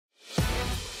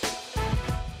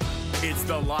It's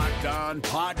the Locked On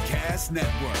Podcast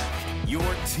Network, your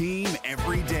team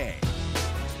every day.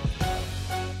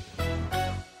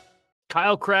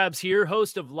 Kyle Krabs here,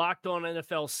 host of Locked On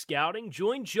NFL Scouting.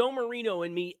 Join Joe Marino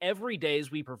and me every day as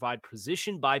we provide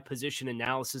position-by-position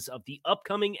analysis of the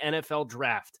upcoming NFL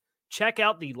Draft. Check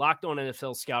out the Locked On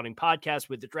NFL Scouting podcast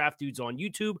with the Draft Dudes on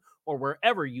YouTube or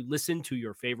wherever you listen to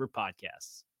your favorite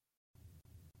podcasts.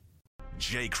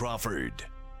 Jay Crawford,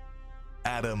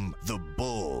 Adam the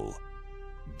Bull,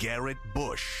 Garrett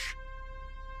Bush,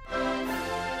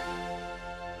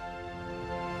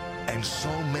 and so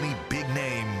many big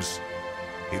names,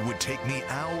 it would take me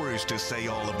hours to say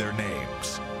all of their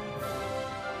names.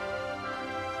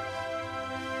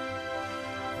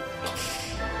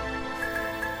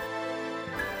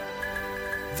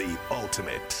 The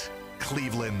ultimate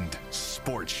Cleveland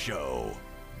sports show.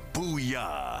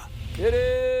 Booyah! It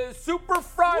is Super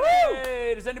Friday!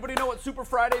 Woo! Does anybody know what Super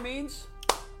Friday means?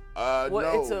 Well,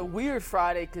 No. it's a weird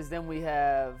Friday because then we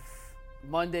have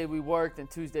Monday we worked and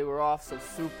Tuesday we're off, so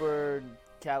super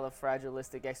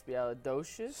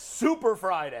califragilisticexpialidocious. Super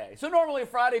Friday. So normally a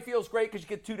Friday feels great because you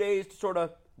get 2 days to sort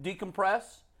of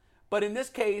decompress. But in this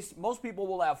case, most people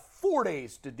will have 4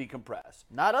 days to decompress.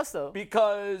 Not us, though.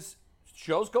 Because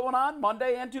shows going on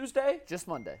Monday and Tuesday? Just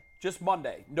Monday. Just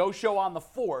Monday. No show on the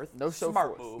 4th. No show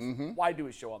Smart 4th. move. Why do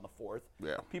a show on the 4th?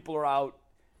 Yeah. People are out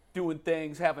doing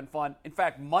things, having fun. In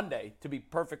fact, Monday, to be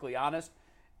perfectly honest,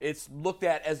 it's looked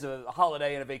at as a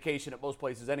holiday and a vacation at most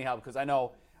places anyhow, because I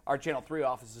know our Channel 3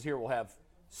 offices here will have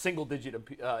single-digit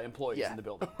employees in the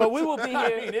building. But we will be here.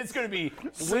 I mean, it's going to be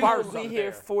We sparse will be up here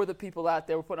there. for the people out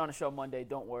there. We're putting on a show Monday.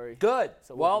 Don't worry. Good.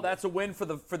 So well, that's a win for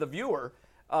the viewer.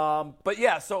 But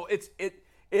yeah, so it's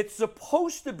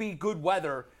supposed to be good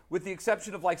weather, with the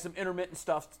exception of like some intermittent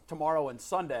stuff tomorrow and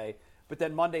Sunday. But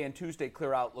then Monday and Tuesday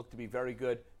clear out, look to be very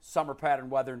good. Summer pattern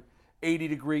weather, 80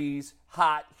 degrees,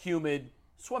 hot, humid,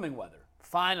 swimming weather.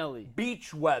 Finally.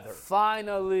 Beach weather.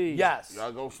 Finally. Yes.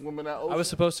 Y'all go swim in that ocean? I was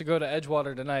supposed to go to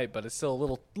Edgewater tonight, but it's still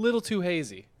a little too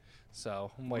hazy.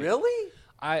 So I'm waiting. Really?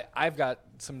 I've got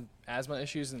some asthma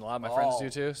issues, and a lot of my friends do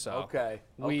too. So okay.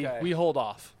 we hold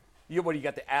off. You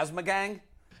got the asthma gang?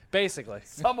 Basically.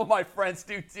 Some of my friends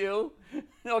do too.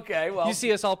 Okay, well. You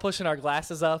see us all pushing our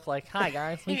glasses up, like, "Hi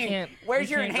guys, we can't. Where's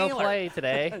we your can't inhaler? go play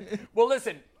today." Well,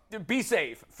 listen, be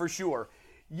safe for sure.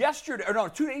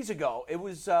 2 days ago, it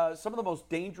was some of the most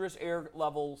dangerous air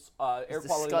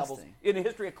quality levels in the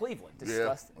history of Cleveland.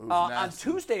 Disgusting. Yeah, on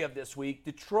Tuesday of this week,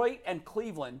 Detroit and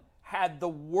Cleveland had the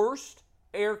worst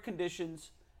air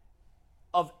conditions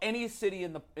of any city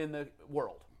in the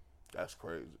world. That's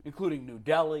crazy. Including New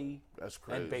Delhi. That's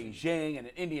crazy. And Beijing and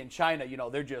India and China. You know,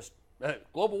 they're just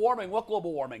global warming. What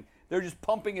global warming? They're just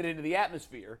pumping it into the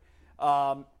atmosphere.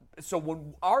 So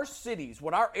when our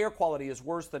air quality is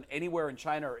worse than anywhere in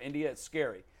China or India, it's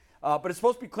scary. But it's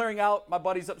supposed to be clearing out. My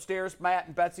buddies upstairs, Matt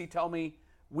and Betsy, tell me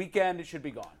weekend it should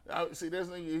be gone. See,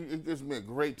 it gives me a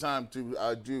great time to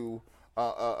do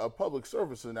a public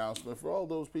service announcement for all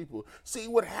those people. See,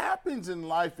 what happens in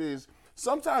life is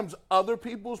sometimes other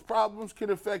people's problems can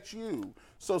affect you.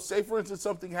 So say, for instance,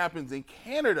 something happens in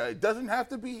Canada. It doesn't have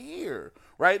to be here,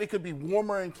 right? It could be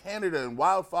warmer in Canada, and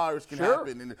wildfires can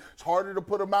happen, and it's harder to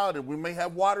put them out, and we may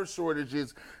have water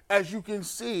shortages. As you can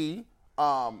see,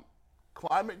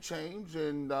 climate change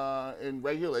and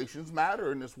regulations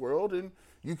matter in this world, and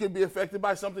you can be affected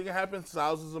by something that happens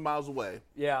thousands of miles away.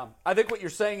 Yeah. I think what you're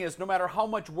saying is no matter how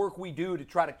much work we do to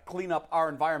try to clean up our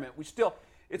environment,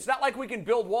 it's not like we can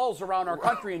build walls around our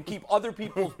country and keep other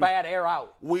people's bad air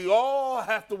out. We all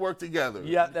have to work together.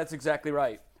 Yeah, that's exactly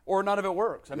right. Or none of it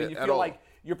works. I mean, you feel like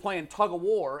you're playing tug of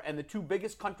war, and the two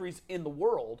biggest countries in the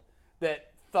world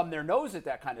that thumb their nose at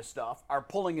that kind of stuff are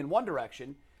pulling in one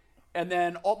direction. And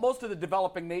then most of the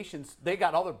developing nations, they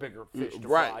got other bigger fish to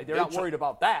fry. They're not worried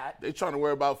about that. They're trying to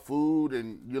worry about food,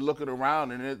 and you're looking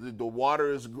around, and the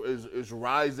water is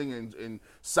rising in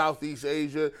Southeast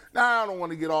Asia. Now, I don't want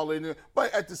to get all in there,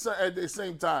 but at the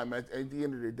same time, at the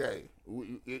end of the day,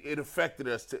 it affected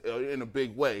us in a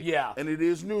big way. Yeah. And it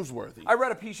is newsworthy. I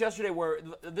read a piece yesterday where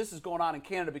this is going on in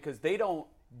Canada because they don't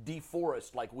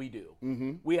deforest like we do.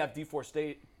 Mm-hmm. We have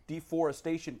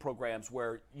deforestation programs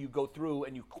where you go through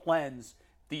and you cleanse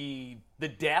the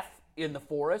death in the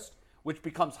forest, which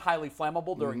becomes highly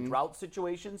flammable during drought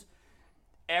situations.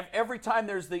 Every time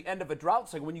there's the end of a drought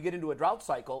cycle, when you get into a drought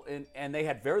cycle, and they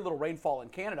had very little rainfall in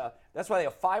Canada, that's why they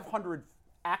have 500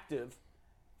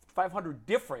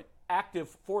 different active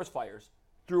forest fires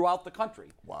throughout the country.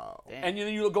 Wow. Damn. And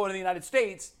then you go into the United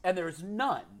States, and there's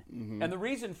none. Mm-hmm. And the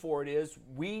reason for it is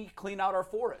we clean out our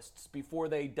forests before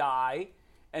they die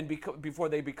and before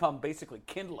they become basically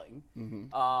kindling.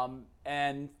 Mm-hmm.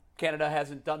 And Canada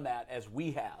hasn't done that as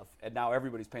we have, and now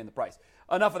everybody's paying the price.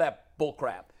 Enough of that bull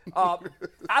crap.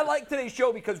 I like today's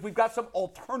show because we've got some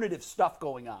alternative stuff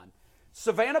going on.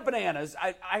 Savannah Bananas,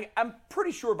 I'm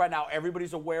pretty sure by now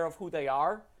everybody's aware of who they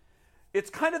are. It's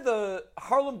kind of the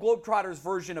Harlem Globetrotters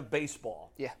version of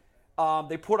baseball. Yeah.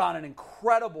 They put on an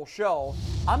incredible show.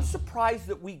 I'm surprised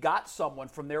that we got someone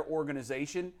from their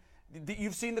organization.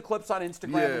 You've seen the clips on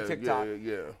Instagram and TikTok.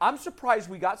 Yeah. I'm surprised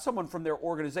we got someone from their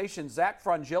organization. Zach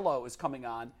Frangillo is coming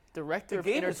on. Director of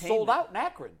The game is Entertainment. sold out in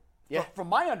Akron, from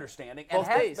my understanding, and Both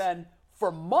has days. been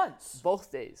for months.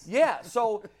 Both days. Yeah,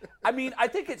 so, I mean, I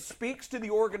think it speaks to the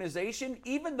organization.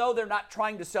 Even though they're not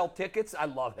trying to sell tickets, I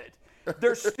love it.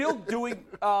 They're still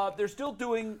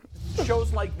doing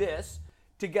shows like this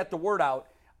to get the word out.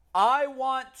 I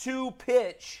want to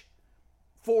pitch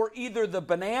for either the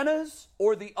Bananas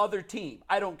or the other team.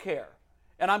 I don't care.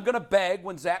 And I'm going to beg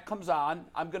when Zach comes on,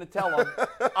 I'm going to tell him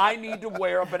I need to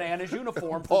wear a Bananas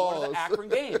uniform for one of the Akron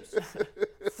games.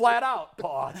 Flat out.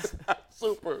 Pause.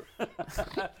 Super.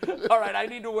 All right, I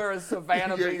need to wear a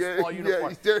Savannah baseball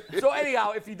uniform. So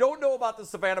anyhow, if you don't know about the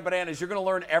Savannah Bananas, you're going to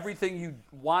learn everything you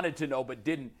wanted to know but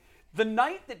didn't. The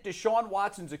night that Deshaun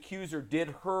Watson's accuser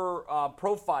did her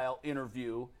profile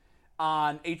interview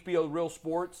on HBO Real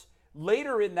Sports,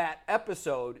 later in that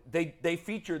episode, they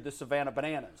featured the Savannah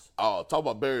Bananas. Oh, talk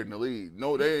about buried in the lead.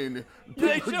 No, they ain't.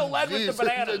 They should have led with the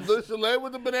Bananas. They should have led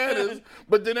with the Bananas.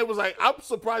 But then it was like, I'm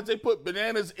surprised they put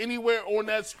Bananas anywhere on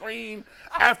that screen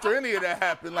after any of that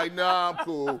happened. Like, nah, I'm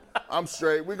cool. I'm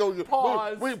straight.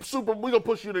 Pause. We're going to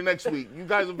push you to next week. You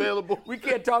guys available? We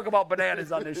can't talk about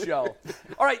bananas on this show.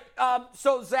 All right,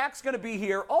 so Zach's going to be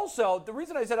here. Also, the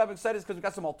reason I said I'm excited is because we've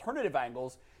got some alternative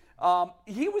angles.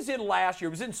 He was in last year.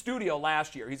 He was in studio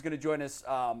last year. He's going to join us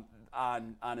on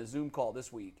a Zoom call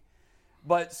this week.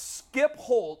 But Skip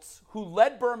Holtz, who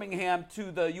led Birmingham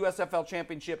to the USFL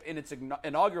Championship in its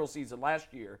inaugural season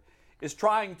last year, is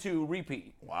trying to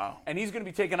repeat. Wow. And he's going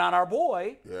to be taking on our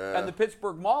boy and the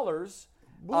Pittsburgh Maulers.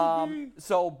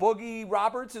 So Boogie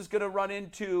Roberts is going to run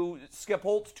into Skip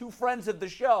Holtz, two friends of the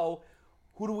show.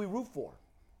 Who do we root for?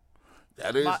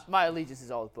 That is. My allegiance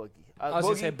is always Boogie. I was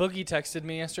going to say, Boogie texted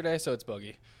me yesterday, so it's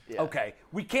Boogie. Yeah. Okay.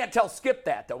 We can't tell Skip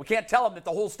that, though. We can't tell him that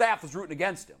the whole staff was rooting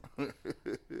against him.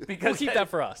 Because We'll keep that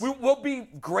for us. We'll be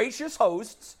gracious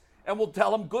hosts, and we'll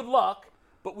tell him good luck,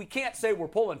 but we can't say we're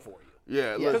pulling for you.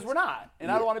 Yeah. Because we're not,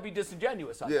 and I don't want to be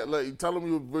disingenuous on Yeah, that. like, tell them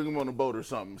you bring him on a boat or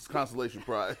something. It's a consolation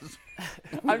prize.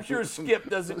 I'm sure Skip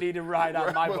doesn't need to ride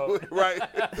on my boat. Right.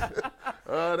 That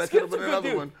could have Skip's a been good another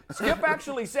dude. one. Skip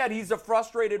actually said he's a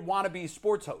frustrated wannabe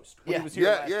sports host when he was here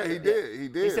last year. He did. He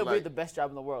did. He said we like, had the best job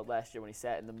in the world last year when he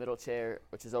sat in the middle chair,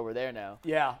 which is over there now.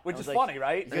 Yeah, which I is was funny,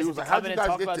 right? He was like, come how'd in you and guys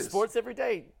talk get about this? sports every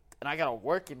day, and I gotta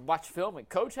work and watch film and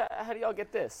coach. How do y'all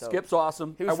get this? So, Skip's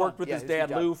awesome. He I was worked fun. with Yeah, his he was a dad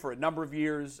good guy. Lou for a number of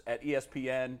years at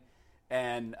ESPN,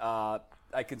 and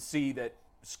I can see that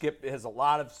Skip has a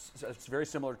lot of very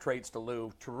similar traits to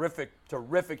Lou.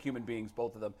 Terrific human beings,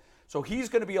 both of them. So he's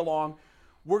going to be along.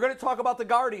 We're going to talk about the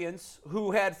Guardians,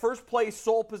 who had first place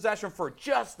sole possession for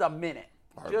just a minute.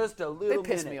 Just a little minute. They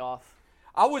pissed me off.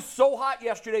 I was so hot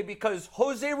yesterday because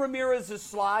Jose Ramirez's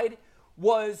slide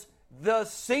was the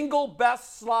single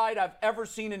best slide I've ever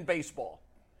seen in baseball.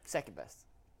 Second best.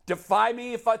 Defy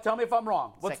me tell me if I'm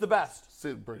wrong. What's Second the best?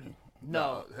 Sid Brady.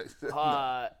 No.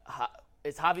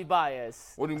 It's Javi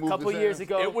Baez. When he A moved couple his years hands?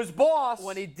 ago. It was Boss.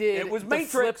 when he did It was the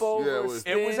Matrix. flip over, Yeah, it was-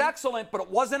 It was spin. excellent, but it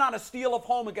wasn't on a steal of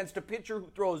home against a pitcher who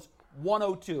throws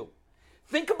 102.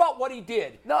 Think about what he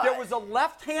did. No, there was a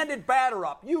left-handed batter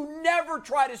up. You never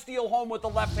try to steal home with a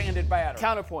left-handed batter.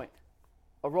 Counterpoint.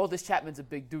 Aroldis Chapman's a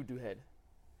big doo-doo head.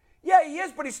 Yeah, he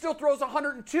is, but he still throws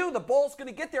 102. The ball's going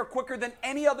to get there quicker than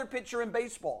any other pitcher in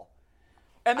baseball.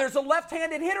 And there's a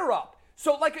left-handed hitter up.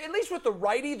 So, like, at least with the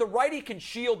righty can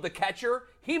shield the catcher.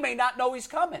 He may not know he's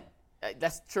coming.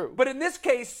 That's true. But in this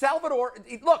case, Salvador,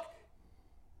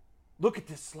 look at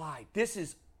this slide.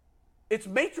 It's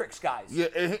Matrix, guys. Yeah,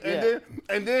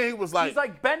 and then he was like, He's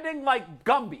like bending like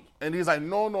Gumby. and he's like,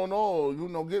 no, you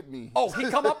don't get me. Oh, he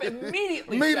come up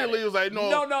immediately. Immediately said he was like, no,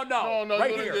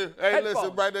 right you here. don't get- Hey, Headphones.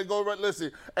 listen, right there, go right.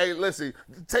 Listen, hey, listen,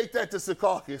 take that to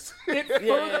Secaucus.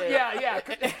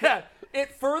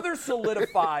 It further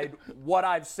solidified what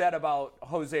I've said about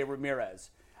Jose Ramirez.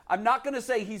 I'm not going to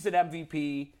say he's an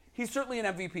MVP. He's certainly an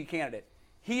MVP candidate.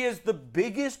 He is the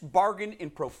biggest bargain in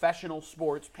professional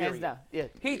sports, period. Hands down, yeah.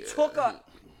 He took a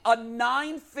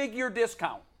 9-figure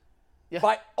discount. Yeah.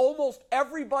 By almost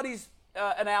everybody's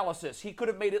analysis, he could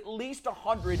have made at least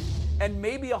 $100 and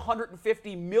maybe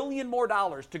 $150 million more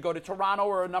to go to Toronto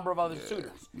or a number of other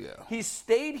suitors. yeah. He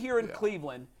stayed here in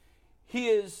Cleveland. He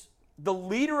is the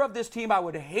leader of this team, I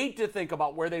would hate to think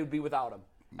about where they would be without him.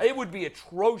 It would be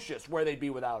atrocious where they'd be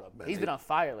without him. He's been on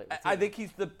fire lately. I think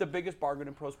he's the biggest bargain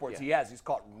in pro sports. He has. He's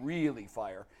caught really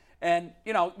fire. And,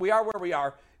 we are where we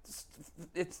are.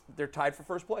 They're tied for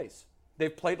first place.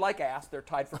 They've played like ass. They're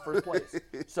tied for first place.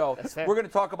 So we're going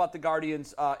to talk about the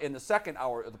Guardians in the second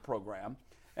hour of the program.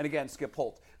 And again, Skip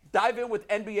Holt. Dive in with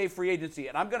NBA free agency.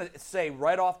 And I'm going to say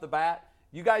right off the bat,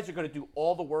 you guys are going to do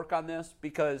all the work on this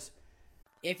because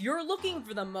if you're looking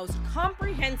for the most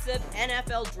comprehensive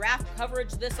NFL draft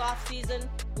coverage this offseason,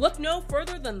 look no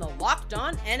further than the Locked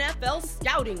On NFL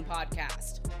Scouting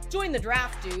Podcast. Join the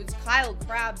draft dudes, Kyle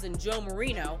Krabs and Joe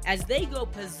Marino, as they go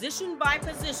position by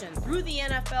position through the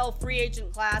NFL free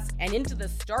agent class and into the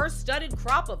star-studded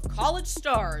crop of college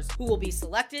stars who will be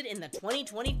selected in the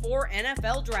 2024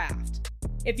 NFL Draft.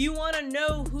 If you want to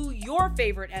know who your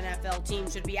favorite NFL team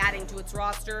should be adding to its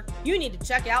roster, you need to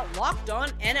check out Locked On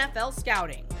NFL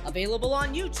Scouting, available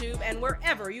on YouTube and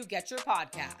wherever you get your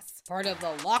podcasts. Part of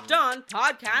the Locked On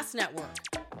Podcast Network,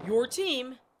 your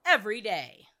team every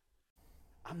day.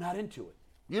 I'm not into it.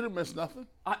 You didn't miss nothing.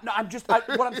 What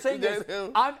I'm saying is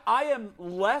I am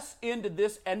less into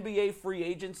this NBA free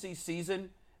agency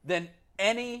season than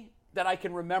any that I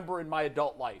can remember in my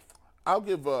adult life.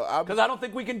 Because I don't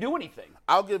think we can do anything.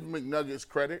 I'll give McNuggets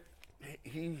credit.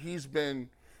 He's been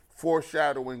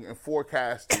foreshadowing and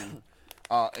forecasting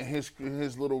in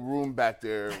his little room back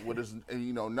there with his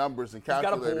numbers and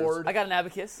calculators. He's got a board. I got an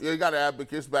abacus. Yeah, he got an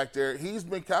abacus back there. He's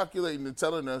been calculating and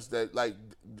telling us that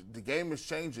the game is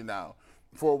changing now.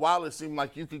 For a while, it seemed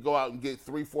like you could go out and get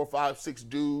 3, 4, 5, 6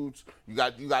 dudes. You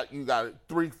got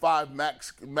 3, 5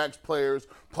 max players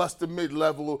plus the mid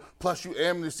level plus you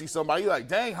amnesty somebody. You're like,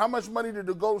 dang, how much money did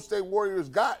the Golden State Warriors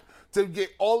got to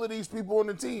get all of these people on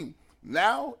the team?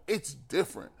 Now it's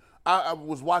different. I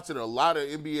was watching a lot of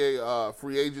NBA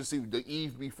free agency the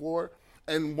eve before,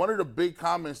 and one of the big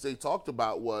comments they talked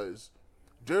about was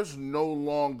there's a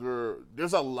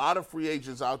lot of free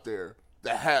agents out there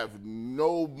that have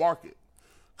no market.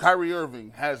 Kyrie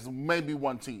Irving has maybe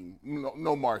one team,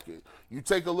 no market. You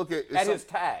take a look at his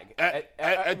tag,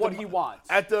 at what he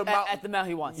wants, at the amount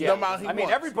he wants. The amount he wants. I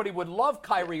mean, everybody would love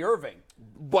Kyrie Irving,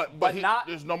 but not.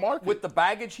 There's no market with the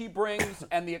baggage he brings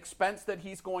and the expense that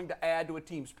he's going to add to a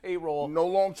team's payroll. No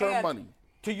long-term money.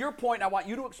 To your point, I want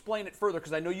you to explain it further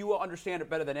because I know you will understand it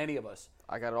better than any of us.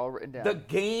 I got it all written down. The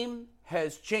game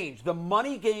has changed. The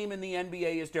money game in the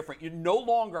NBA is different. You no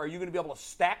longer are you going to be able to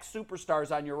stack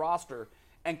superstars on your roster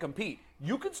and compete.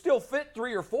 You can still fit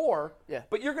 3 or 4,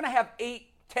 but you're going to have 8,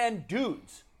 10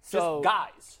 dudes, just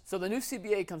guys. So the new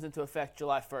CBA comes into effect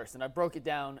July 1st, and I broke it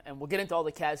down, and we'll get into all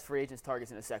the Cavs free agents targets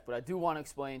in a sec, but I do want to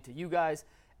explain to you guys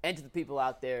and to the people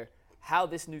out there how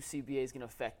this new CBA is going to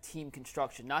affect team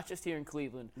construction, not just here in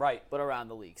Cleveland, but around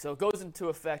the league. So it goes into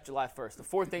effect July 1st. The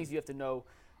 4 things you have to know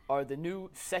are the new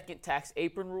second tax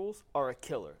apron rules are a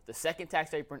killer. The second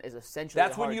tax apron is essentially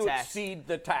that's when you exceed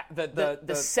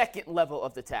the second level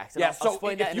of the tax. And I'll so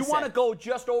if you want to go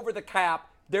just over the cap,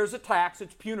 there's a tax.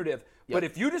 It's punitive. Yep. But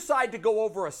if you decide to go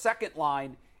over a second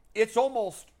line, it's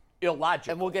almost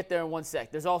illogical. And we'll get there in one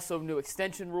sec. There's also new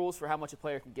extension rules for how much a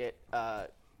player can get an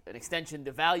extension,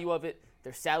 the value of it,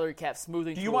 their salary cap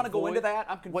smoothing. Do you want to go into that?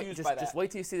 I'm confused by that. Just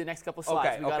wait till you see the next couple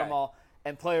slides. We got them all.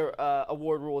 And player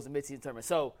award rules and midseason tournament.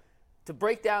 So to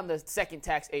break down the second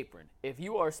tax apron, if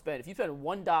you spend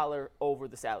 $1 over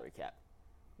the salary cap,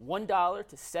 $1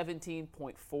 to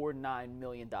 $17.49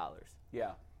 million.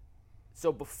 Yeah.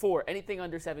 So before anything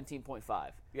under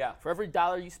 17.5. Yeah. For every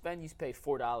dollar you spend, you pay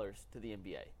 $4 to the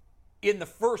NBA. In the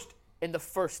first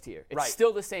tier. It's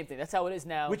still the same thing. That's how it is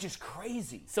now. Which is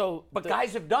crazy. But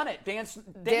guys have done it. Dan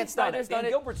Snyder's done it. Dan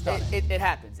Gilbert's done it. It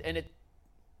happens. And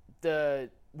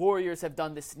the Warriors have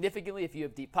done this significantly. If you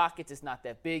have deep pockets, it's not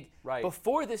that big. Right.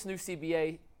 Before this new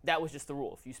CBA, that was just the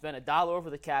rule. If you spend $1 over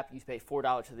the cap, you pay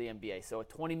 $4 to the NBA. So a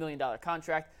 $20 million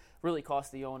contract really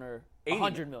cost the owner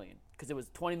 $100 million because it was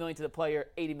 $20 million to the player,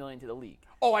 $80 million to the league.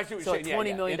 Oh, I see what you're saying. So a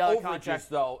 $20 million contract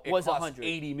though, was $100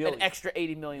 million. An extra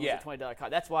 $80 million was a $20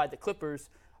 contract. That's why the Clippers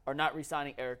are not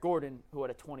re-signing Eric Gordon, who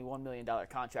had a $21 million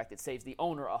contract. It saves the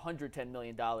owner $110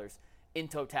 million in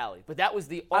totality. But that was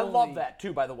the only. I love that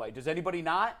too, by the way. Does anybody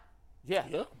not? Yeah.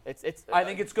 It's. I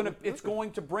think it's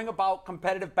going to bring about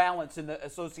competitive balance in the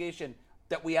association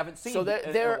that we haven't seen. So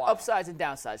there are upsides and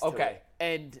downsides to it.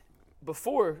 And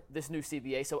before this new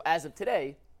CBA, so as of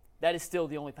today, that is still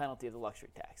the only penalty of the luxury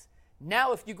tax.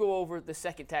 Now, if you go over the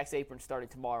second tax apron starting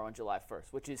tomorrow on July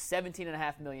 1st, which is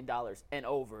 $17.5 million and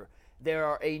over, there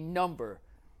are a number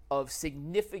of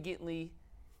significantly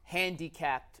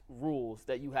handicapped rules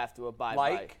that you have to abide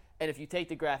by. And if you take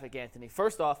the graphic, Anthony,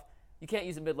 first off, you can't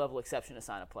use a mid-level exception to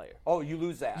sign a player. Oh, you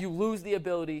lose that. You lose the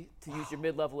ability to use your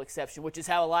mid-level exception, which is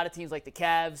how a lot of teams like the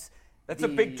Cavs, That's a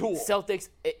big tool. Celtics,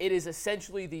 it is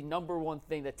essentially the number one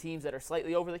thing that teams that are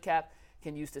slightly over the cap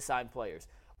can use to sign players.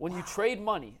 When you trade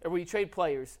money, or when you trade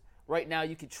players, right now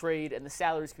you could trade, and the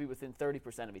salaries could be within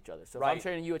 30% of each other. So if I'm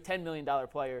trading you a $10 million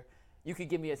player, you could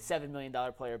give me a $7 million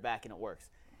player back, and it works.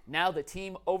 Now the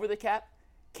team over the cap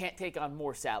can't take on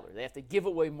more salary. They have to give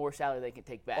away more salary they can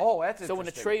take back. Oh, that's So when a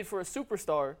interesting. trade for a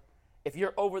superstar, if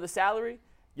you're over the salary,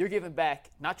 you're giving back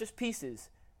not just pieces,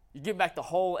 you're giving back the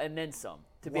whole and then some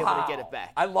to be able to get it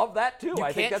back. I love that, too. You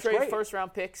I think can't that's trade great.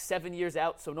 first-round picks 7 years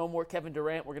out, so no more Kevin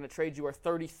Durant. We're going to trade you our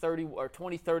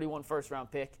 2031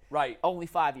 first-round pick. Right. Only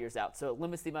 5 years out, so it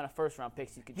limits the amount of first-round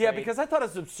picks you can trade. Yeah, because I thought it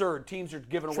was absurd. Teams are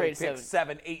giving away Trade picks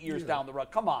 7, 8 years down the road.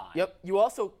 Come on. Yep. You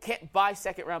also can't buy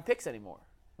second-round picks anymore,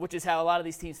 which is how a lot of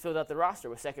these teams filled out the roster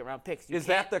with second-round picks. Is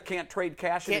that the can't trade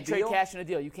cash in a Can't deal? trade cash in a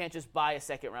deal. You can't just buy a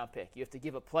second-round pick. You have to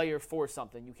give a player for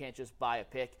something. You can't just buy a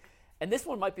pick. And this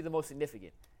one might be the most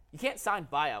significant. You can't sign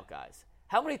buyout guys.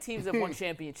 How many teams have won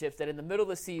championships that in the middle of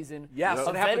the season, Yes, a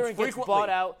it happens veteran gets frequently. bought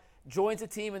out, joins a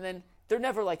team, and then they're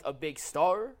never like a big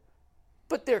star,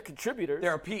 but they're contributors.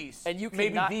 They're a piece. And you maybe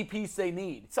cannot- the piece they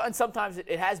need. So, and sometimes it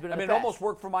has been in I mean, the it past. almost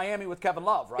worked for Miami with Kevin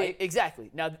Love, right? Exactly.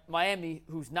 Now, Miami,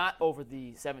 who's not over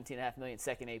the $17.5 million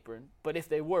second apron, but if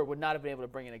they were, would not have been able to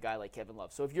bring in a guy like Kevin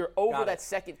Love. So if you're over Got it. that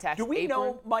second tax Do we apron,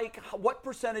 know, Mike, what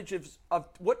percentage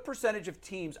of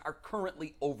teams are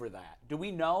currently over that? Do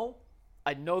we know?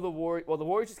 I know the Warriors. Well, the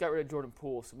Warriors just got rid of Jordan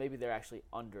Poole, so maybe they're actually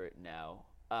under it now.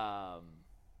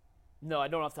 No, I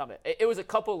don't know off the top of it. It was a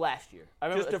couple last year. I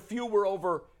remember Just a few were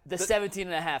over the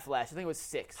 17.5 last year. I think it was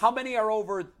 6. How many are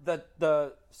over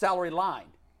the salary line?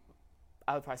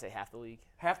 I would probably say half the league.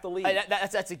 Half the league.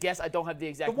 That's a guess. I don't have the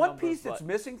exact The one number, piece that's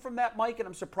missing from that, Mike, and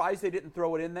I'm surprised they didn't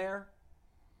throw it in there,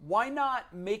 why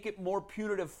not make it more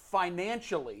punitive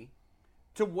financially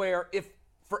to where if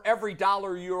for every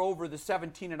dollar you're over the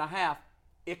 17.5,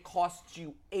 it costs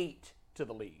you 8 to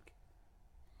the league?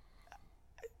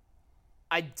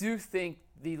 I do think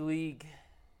the league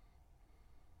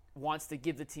wants to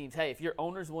give the teams, hey, if your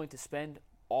owner's willing to spend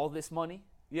all this money,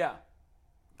 Yeah.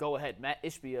 go ahead. Matt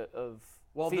Ishbia of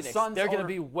Well, the Phoenix, Suns they're going to owner-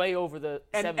 be way over the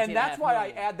 17.5 And that's why I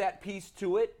million. add that piece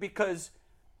to it, because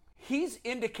he's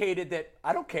indicated that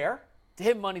I don't care. To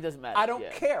him, money doesn't matter. I don't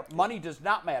Yeah. care. Money does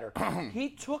not matter. He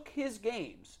took his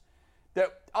games.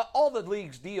 That all the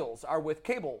league's deals are with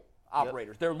cable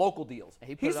operators. They're local deals.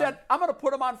 He put He it said, on- I'm going to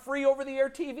put them on free over-the-air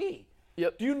TV.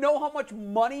 Yep. Do you know how much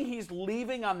money he's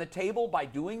leaving on the table by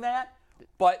doing that?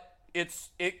 But it's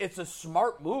a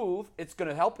smart move. It's going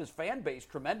to help his fan base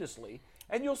tremendously.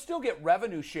 And you'll still get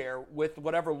revenue share with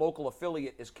whatever local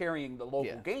affiliate is carrying the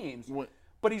local games.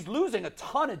 But he's losing a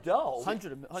ton of dough.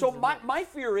 Hundred So of my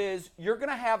fear is you're going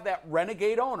to have that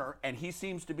renegade owner, and he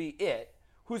seems to be it,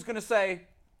 who's going to say,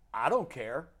 I don't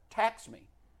care, tax me.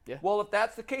 Yeah. Well, if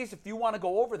that's the case, if you want to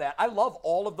go over that, I love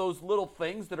all of those little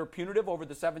things that are punitive over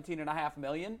the $17.5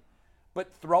 million,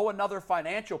 but throw another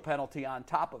financial penalty on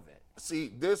top of it. See,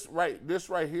 this right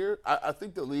here, I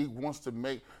think the league wants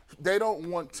to they don't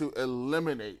want to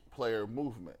eliminate player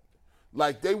movement.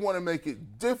 Like, they want to make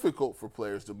it difficult for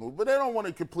players to move, but they don't want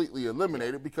to completely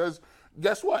eliminate it because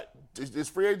guess what? It's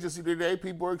free agency today.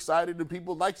 People are excited and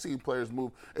people like seeing players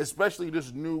move, especially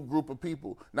this new group of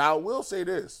people. Now, I will say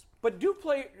this. But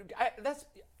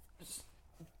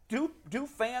do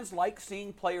fans like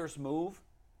seeing players move?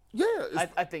 Yeah.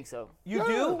 I think so. You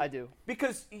do? I do.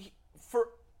 Because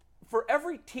for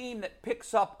every team that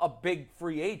picks up a big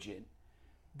free agent,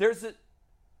 there's an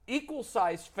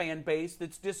equal-sized fan base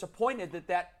that's disappointed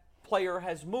that player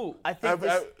has moved. I think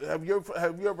have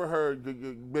you ever heard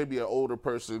maybe an older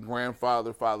person,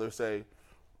 grandfather, father say,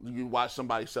 you watch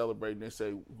somebody celebrate and they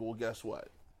say, well, guess what?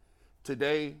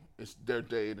 Today is their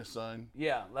day in the sun.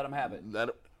 Yeah, let them have it.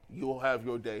 You'll have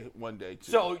your day one day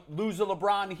too. So lose a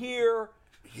LeBron here.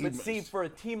 But see, for a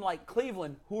team like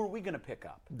Cleveland, who are we going to pick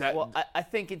up? Well, I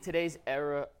think in today's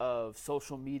era of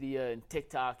social media and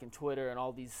TikTok and Twitter and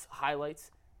all these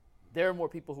highlights, there are more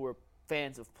people who are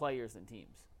fans of players than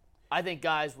teams. I think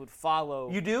guys would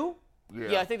follow. You do?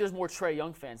 Yeah, I think there's more Trae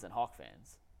Young fans than Hawk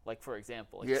fans. Like, for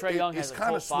example, Trae Young has it's a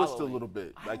kind of cult switched following. a little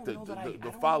bit, like the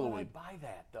I following. buy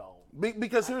that though.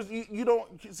 Because here's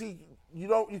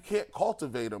you can't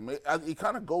cultivate them. It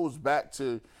kind of goes back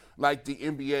to like the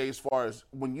NBA as far as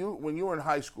when you were in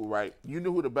high school, right? You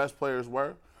knew who the best players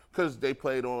were because they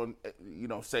played on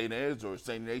St. Ed's or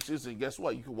St. Ignatius, and guess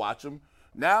what? You can watch them.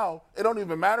 Now it don't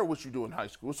even matter what you do in high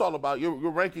school. It's all about your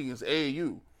ranking is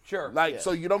AAU. Sure.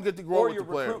 So you don't get to grow with the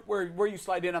player. Where you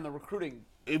slide in on the recruiting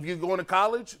if you're going to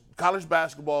college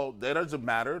basketball, that doesn't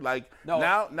matter. Like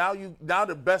now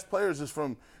the best players is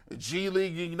from G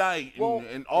League Ignite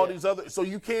and all these other. So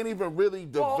you can't even really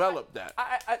develop that.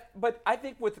 But I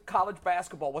think with college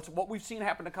basketball, what we've seen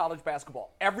happen to college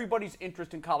basketball, everybody's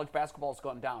interest in college basketball has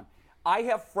gone down. I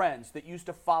have friends that used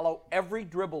to follow every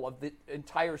dribble of the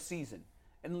entire season,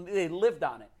 and they lived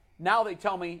on it. Now they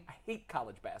tell me, I hate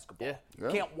college basketball. Yeah.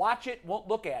 Can't watch it, won't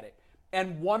look at it.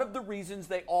 And one of the reasons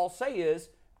they all say is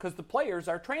because the players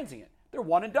are transient. They're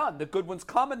one and done. The good ones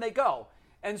come and they go.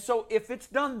 And so if it's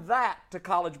done that to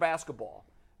college basketball,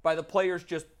 by the players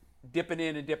just dipping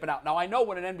in and dipping out. Now, I know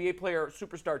when an NBA player,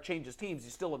 superstar, changes teams,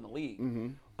 he's still in the league. Mm-hmm.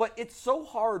 But it's so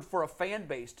hard for a fan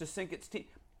base to sink its team.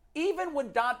 Even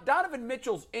when Donovan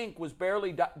Mitchell's ink was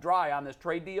barely dry on this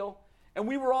trade deal, and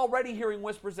we were already hearing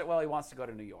whispers that, well, he wants to go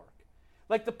to New York.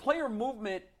 Like the player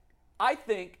movement, I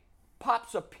think,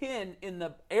 pops a pin in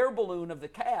the air balloon of the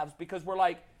Cavs because we're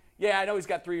like, yeah, I know he's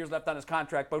got 3 years left on his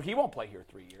contract, but he won't play here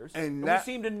 3 years. And we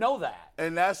seem to know that.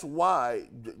 And that's why,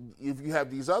 if you have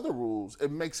these other rules,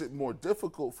 it makes it more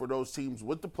difficult for those teams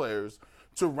with the players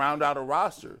to round out a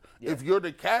roster. Yeah. If you're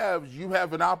the Cavs, you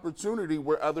have an opportunity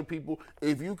where other people,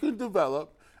 if you can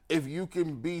develop, if you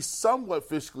can be somewhat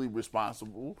fiscally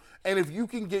responsible, and if you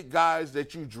can get guys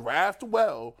that you draft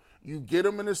well, you get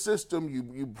them in the system,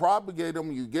 you propagate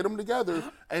them, you get them together,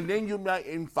 and then you might,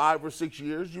 in 5 or 6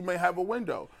 years, you may have a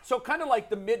window. So kind of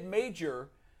like the mid-major,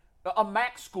 a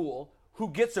MAC school who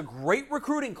gets a great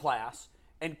recruiting class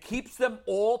and keeps them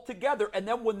all together, and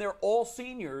then when they're all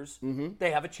seniors, they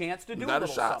have a chance to do a little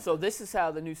something. So this is how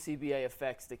the new CBA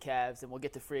affects the Cavs, and we'll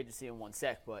get to free agency in 1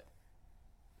 sec, but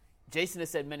Jason has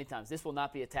said many times, this will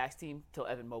not be a tax team till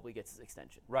Evan Mobley gets his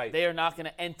extension. Right. They are not going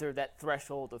to enter that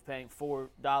threshold of paying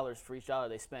 $4 for each dollar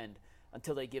they spend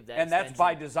until they give that and extension. that's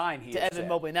by design, to Evan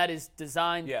Mobley. And that is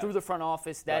designed through the front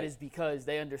office. That is because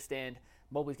they understand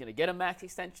Mobley's going to get a max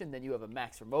extension. Then you have a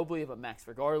max for Mobley, you have a max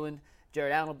for Garland.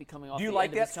 Jared Allen will be coming off the end of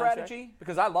his contract. Do you like that strategy?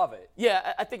 Because I love it.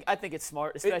 Yeah, I think it's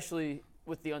smart, especially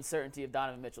with the uncertainty of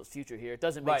Donovan Mitchell's future here. It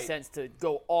doesn't make sense to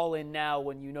go all in now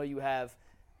when you know you have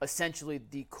essentially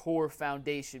the core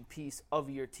foundation piece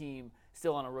of your team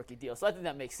still on a rookie deal. So I think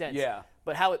that makes sense. Yeah.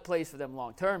 But how it plays for them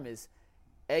long term is,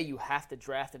 you have to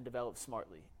draft and develop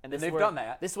smartly. And they've done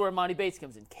that. This is where Monty Bates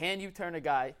comes in. Can you turn a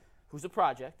guy who's a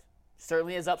project,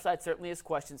 certainly has upside, certainly has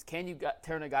questions, can you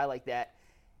turn a guy like that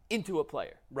into a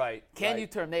player? Right. Can you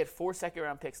turn, they had 4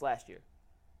 second-round picks last year.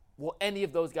 Will any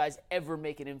of those guys ever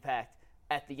make an impact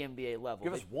at the NBA level?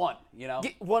 Give us one,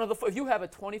 One of the if you have a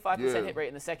 25% hit rate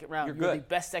in the second round, you're the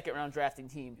best second-round drafting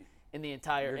team in the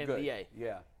entire NBA. Good.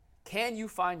 Yeah. Can you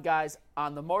find guys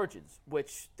on the margins,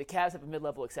 which the Cavs have a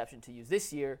mid-level exception to use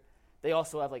this year? They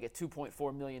also have like a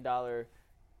 $2.4 million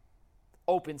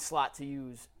open slot to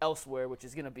use elsewhere, which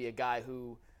is going to be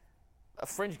a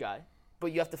fringe guy,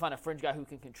 but you have to find a fringe guy who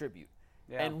can contribute.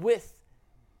 Yeah. And with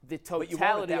the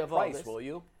totality of all this, will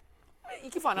you?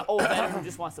 You can find an old veteran who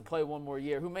just wants to play one more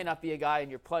year, who may not be a guy in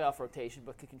your playoff rotation,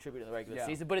 but could contribute in the regular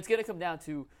season. But it's going to come down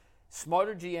to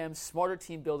smarter GMs, smarter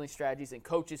team-building strategies, and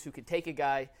coaches who can take a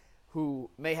guy who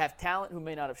may have talent, who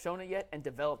may not have shown it yet, and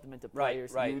develop them into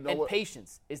players. Right. And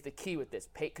patience is the key with this,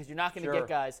 because you're not going to get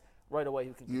guys right away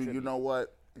who can contribute. You know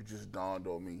what? It just dawned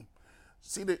on me.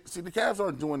 See, the Cavs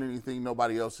aren't doing anything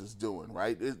nobody else is doing,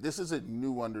 right? This isn't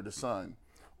new under the sun.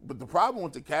 But the problem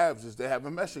with the Cavs is they have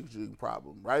a messaging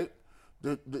problem, right?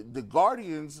 The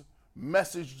Guardians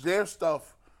message their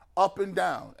stuff up and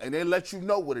down, and they let you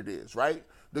know what it is, right?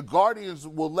 The Guardians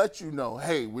will let you know,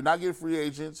 hey, we're not getting free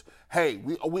agents. Hey,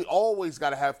 we always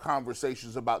got to have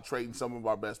conversations about trading some of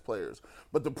our best players.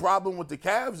 But the problem with the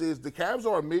Cavs is the Cavs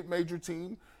are a mid-major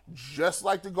team just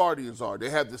like the Guardians are. They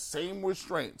have the same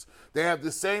restraints. They have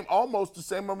almost the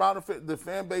same amount of the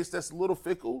fan base that's a little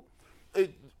fickle.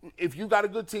 If you got a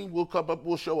good team,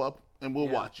 we'll show up, and we'll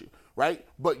watch you, right?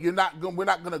 But we're not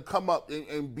going to come up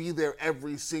and be there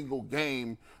every single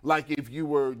game like if you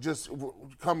were just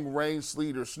come rain,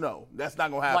 sleet, or snow. That's not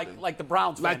going to happen. Like the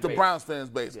Browns fan base. Browns fans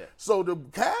base. Yeah. So the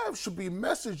Cavs should be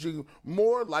messaging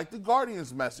more like the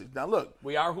Guardians message. Now, look.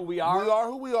 We are who we are. We are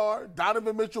who we are.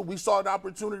 Donovan Mitchell, we saw an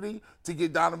opportunity to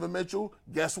get Donovan Mitchell.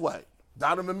 Guess what?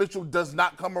 Donovan Mitchell does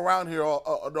not come around here an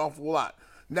awful lot.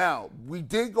 Now, we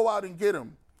did go out and get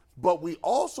him. But we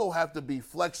also have to be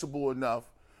flexible enough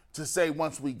to say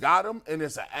once we got him and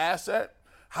it's an asset,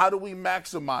 how do we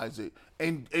maximize it?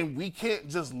 And we can't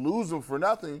just lose him for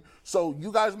nothing. So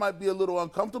you guys might be a little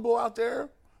uncomfortable out there,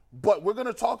 but we're going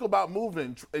to talk about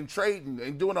moving and trading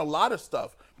and doing a lot of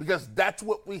stuff because that's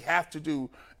what we have to do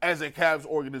as a Cavs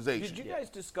organization. Did you guys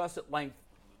discuss at length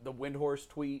the Windhorst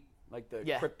tweet like the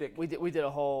Yeah, cryptic. we did a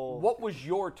whole. What was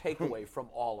your takeaway from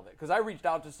all of it? Because I reached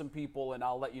out to some people, and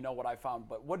I'll let you know what I found.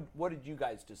 But what did you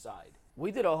guys decide?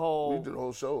 We did a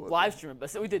whole show. Live stream.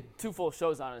 But we did 2 full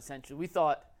shows on it, essentially. We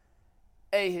thought,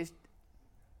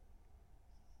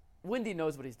 Windy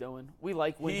knows what he's doing. We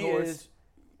like Windhorst.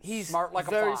 He's smart like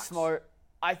a very fox. smart.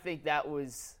 I think that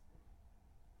was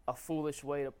a foolish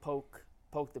way to poke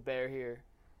the bear here.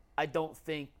 I don't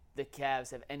think the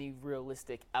Cavs have any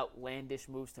realistic outlandish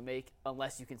moves to make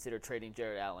unless you consider trading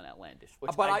Jared Allen outlandish,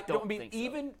 which But I don't mean, think so.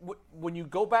 even when you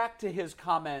go back to his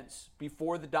comments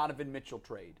before the Donovan Mitchell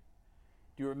trade,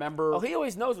 do you remember? Oh, he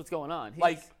always knows what's going on.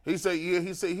 He said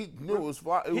he knew it was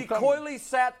fly. He coyly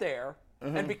sat there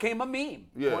and became a meme.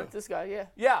 Yeah. Point this guy, yeah.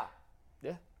 Yeah.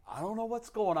 Yeah. I don't know what's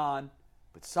going on,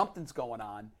 but something's going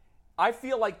on. I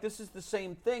feel like this is the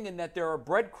same thing in that there are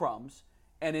breadcrumbs,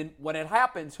 and when it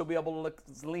happens, he'll be able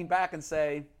to lean back and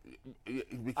say,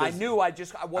 I knew I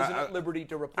wasn't at liberty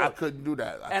to report. I couldn't do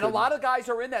that. And a lot of guys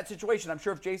are in that situation. I'm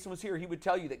sure if Jason was here, he would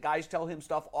tell you that guys tell him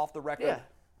stuff off the record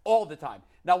all the time.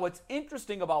 Now, what's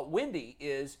interesting about Windy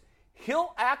is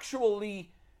he'll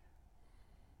actually,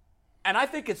 and I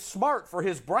think it's smart for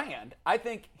his brand, I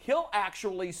think he'll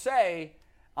actually say,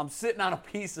 I'm sitting on a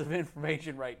piece of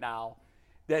information right now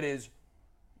that is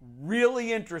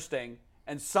really interesting,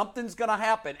 and something's going to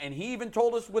happen. And he even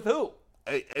told us with who.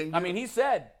 He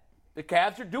said the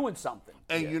Cavs are doing something.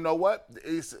 And you know what?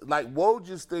 It's like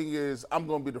Woj's thing is, I'm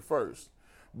going to be the first.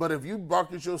 But if you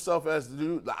market yourself as the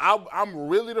dude, I'm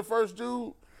really the first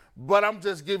dude, but I'm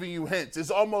just giving you hints. It's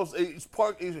almost,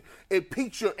 it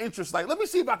piques your interest. Like, let me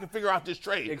see if I can figure out this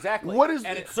trade. Exactly. What is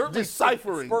and it certainly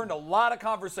deciphering? It spurned a lot of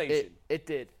conversation. It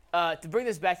did. To bring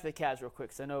this back to the Cavs real quick,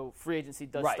 because I know free agency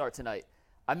does start tonight.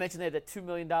 I mentioned they had a $2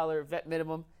 million vet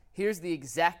minimum. Here's the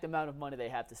exact amount of money they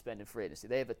have to spend in free agency.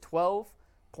 They have a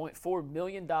 $12.4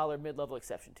 million mid-level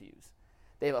exception to use.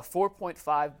 They have a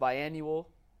 4.5 biannual,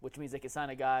 which means they can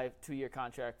sign a guy 2-year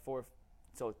contract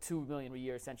so $2 million a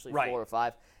year, essentially 4 or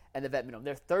 5, and the vet minimum.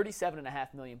 They're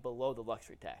 $37.5 million below the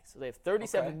luxury tax. So they have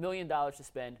 $37 million to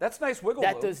spend. That's nice wiggle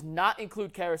That room. does not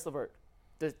include Karis LeVert.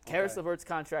 The Karis LeVert's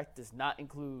contract does not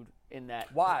include in that.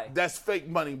 Why? That's fake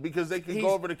money because they can go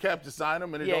over the cap to sign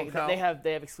him and it don't count. They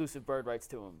have exclusive bird rights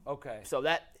to him. Okay. So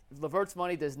that LeVert's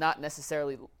money does not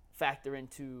necessarily factor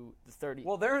into the 30.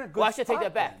 Well, they're in a good actually, spot I take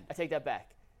that back. then. I take that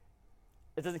back.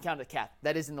 It doesn't count the cap.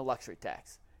 That is in the luxury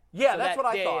tax. Yeah, So that's what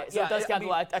I thought. So it does count.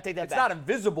 I take that it's back. not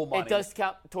invisible money. It does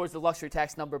count towards the luxury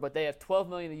tax number, but they have $12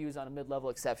 million to use on a mid-level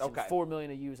exception, Okay. $4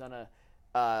 million to use on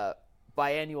a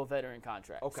biannual veteran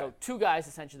contract. Okay. So 2 guys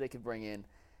essentially they could bring in.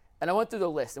 And I went through the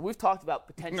list, and we've talked about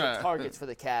potential targets for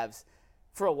the Cavs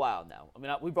for a while now. I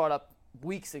mean, we brought up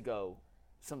weeks ago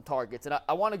some targets, and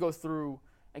I want to go through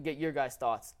and get your guys'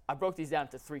 thoughts. I broke these down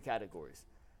into 3 categories.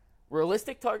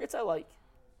 Realistic targets I like,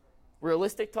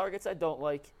 realistic targets I don't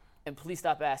like, and please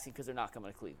stop asking because they're not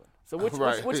coming to Cleveland. So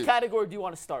which category do you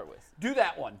want to start with? Do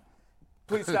that one.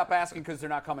 Please stop asking because they're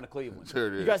not coming to Cleveland. There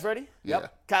it is. You guys ready? Yeah.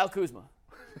 Kyle Kuzma.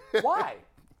 Why?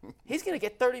 He's going to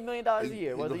get $30 million a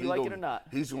year, whether you like it or not.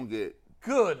 He's going to get.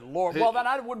 Good Lord. Well, then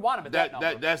I wouldn't want him at that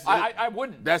number. I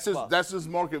wouldn't. That's his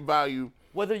market value.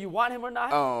 Whether you want him or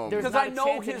not, there's Because not I a know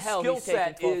chance in his hell skill he's taking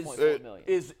set $12.4 million.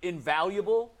 is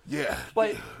invaluable. Yeah.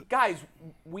 But, guys,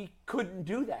 we couldn't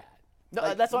do that.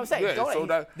 No, that's what I'm saying. Yeah, Don't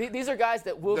so these are guys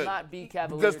that will not be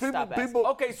Cavaliers. Stop asking.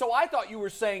 Okay, so I thought you were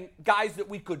saying guys that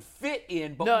we could fit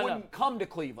in but wouldn't come to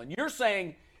Cleveland. You're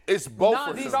saying it's both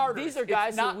for these them. These are guys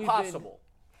it's not who possible.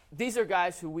 These are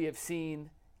guys who we have seen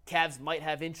Cavs might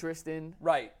have interest in.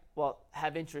 Right. Well,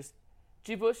 have interest.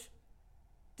 G. Bush,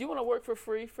 do you want to work for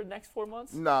free for the next 4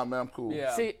 months? Nah, man, I'm cool.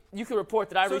 Yeah. See, you can report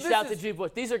that I reached out to G.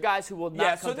 Bush. These are guys who will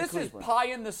not come to Cleveland. So this is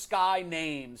pie-in-the-sky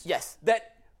names. Yes.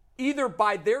 That either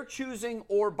by their choosing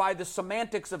or by the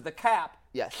semantics of the cap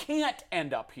can't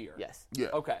end up here. Yes. Yeah.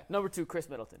 Okay. Number 2, Chris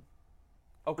Middleton.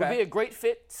 Okay. Would be a great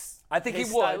fit. I think he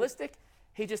would. Stylistic.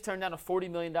 He just turned down a $40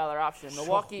 million option in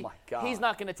Milwaukee. Oh my God. He's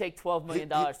not going to take $12 million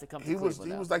to come to Cleveland.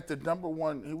 He was like the number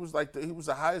one. He was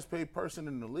the highest paid person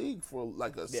in the league for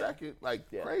like a second,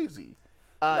 crazy.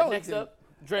 Next up,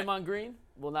 Draymond Green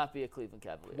will not be a Cleveland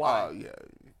Cavalier. Why? Yeah.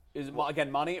 Is it,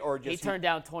 again, money or just He turned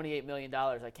down $28 million.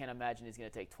 I can't imagine he's going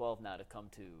to take 12 now to come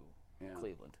to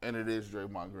Cleveland. And it is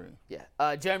Draymond Green.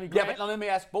 Yeah. Jeremy Grant. Yeah, but let me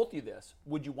ask both of you this.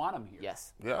 Would you want him here?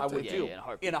 Yes. Yeah, I would too. in a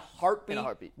heartbeat. In a heartbeat. In a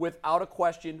heartbeat. Without a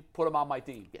question, put him on my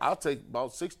team. Yeah. I'll take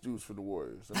about 6 dudes for the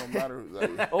Warriors. It don't matter.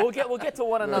 We'll get to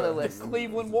one another list.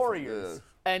 Cleveland Warriors.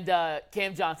 And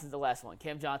Cam Johnson's the last one.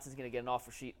 Cam Johnson's going to get an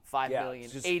offer sheet, $5 million,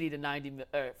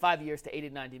 5 years to $80 to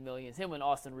 $90 million. Him and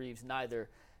Austin Reeves, neither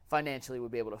financially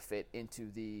would be able to fit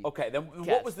into the Okay, then Cavs.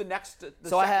 what was the next?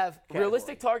 So I have category?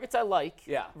 realistic targets I like.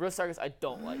 Yeah. Realistic targets I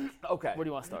don't like. Okay. Where do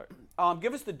you want to start?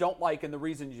 Give us the don't like and the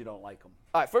reasons you don't like them.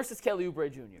 All right, first is Kelly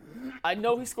Oubre Jr. I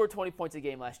know he scored 20 points a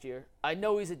game last year. I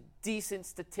know he's a decent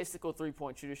statistical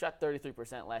three-point shooter. Shot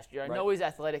 33% last year. I know he's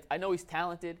athletic. I know he's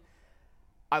talented.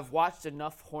 I've watched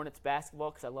enough Hornets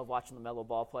basketball because I love watching the Melo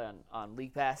Ball play on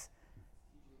League Pass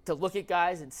to look at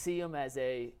guys and see him as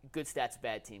a good stats,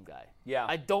 bad team guy. Yeah.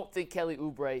 I don't think Kelly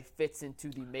Oubre fits into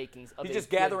the makings of He's a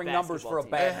just good gathering numbers basketball for a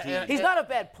team. bad team. He's not a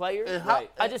bad player. Right.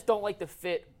 I just don't like the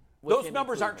fit with Those him in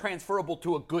numbers aren't Cleveland. transferable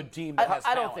to a good team that has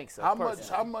I don't talent. think so. How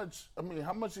personally.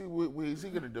 much is he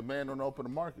going to demand on the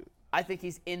open market? I think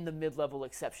he's in the mid-level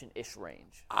exception-ish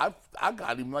range. I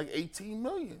got him like $18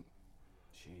 million.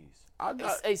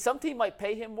 Jeez. Hey, some team might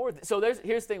pay him more. So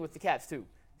here's the thing with the Cavs too.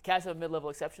 The Cavs have a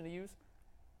mid-level exception to use.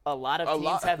 A lot of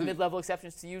teams have mid-level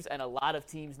exceptions to use, and a lot of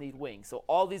teams need wings. So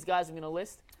all these guys I'm going to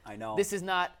list. I know. This is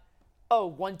not,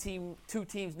 one team, two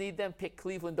teams need them. Pick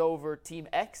Cleveland over Team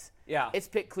X. Yeah. It's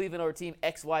pick Cleveland over Team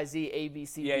X, Y, Z, A, B,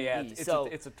 C, D, Yeah. E.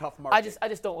 It's a tough market. I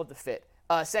just don't love the fit.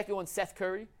 Second one, Seth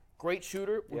Curry, great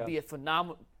shooter, would be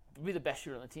the best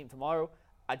shooter on the team tomorrow.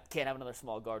 I can't have another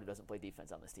small guard who doesn't play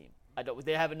defense on this team.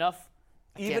 They have enough.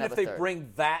 Even if they bring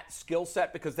that skill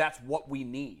set, because that's what we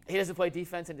need. He doesn't play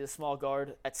defense and he's a small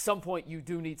guard. At some point, you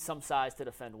do need some size to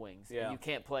defend wings. Yeah. And you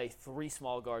can't play three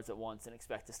small guards at once and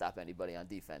expect to stop anybody on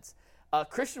defense.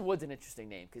 Christian Wood's an interesting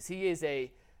name because he is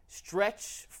a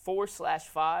stretch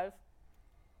 4/5,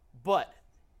 but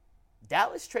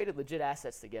Dallas traded legit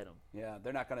assets to get him. Yeah,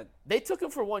 they're not going to. They took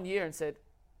him for 1 year and said,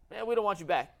 man, we don't want you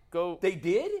back. Go. They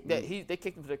did? They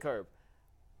kicked him to the curb.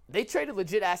 They traded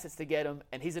legit assets to get him,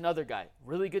 and he's another guy.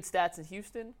 Really good stats in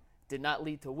Houston, did not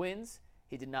lead to wins.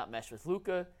 He did not mesh with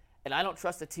Luka, and I don't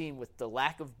trust a team with the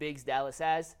lack of bigs Dallas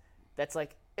has. That's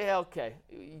like, yeah, okay,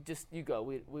 you go.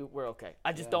 We're okay.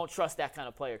 I just don't trust that kind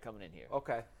of player coming in here.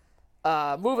 Okay.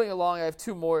 Moving along, I have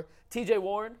two more. T.J.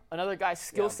 Warren, another guy,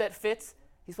 skill set fits.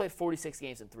 He's played 46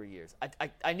 games in 3 years.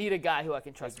 I need a guy who I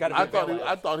can trust. I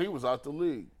thought he was out the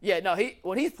league. Yeah, no,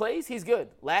 when he plays, he's good.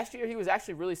 Last year, he was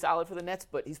actually really solid for the Nets,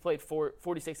 but he's played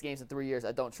 46 games in 3 years.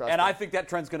 I don't trust him. And I think that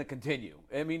trend's going to continue.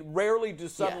 I mean, rarely do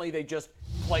suddenly they just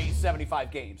play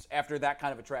 75 games after that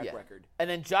kind of a track record. And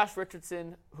then Josh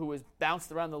Richardson, who has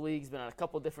bounced around the league, he's been on a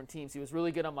couple different teams. He was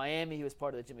really good on Miami. He was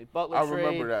part of the Jimmy Butler trade. I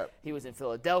remember that. He was in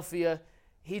Philadelphia.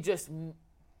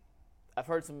 I've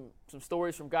heard some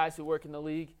stories from guys who work in the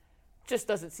league. Just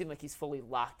doesn't seem like he's fully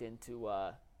locked into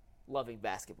loving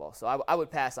basketball. So I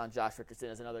would pass on Josh Richardson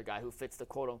as another guy who fits the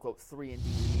quote-unquote 3-and-D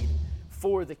need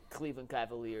for the Cleveland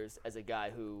Cavaliers as a guy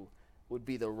who would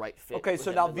be the right fit. Okay,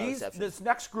 so now this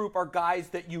next group are guys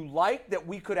that you like that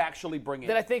we could actually bring in.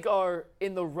 That I think are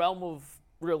in the realm of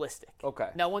realistic.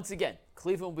 Okay. Now, once again,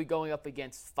 Cleveland will be going up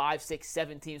against 5, 6,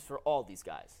 7 teams for all these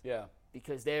guys. Yeah.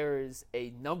 Because there is a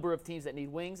number of teams that need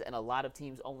wings, and a lot of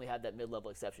teams only have that mid-level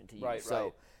exception to use. Right,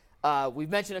 so, we've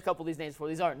mentioned a couple of these names before.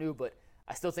 These aren't new, but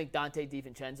I still think Dante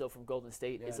DiVincenzo from Golden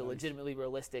State is a legitimately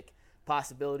realistic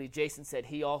possibility. Jason said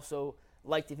he also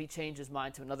liked if he changed his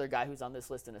mind to another guy who's on this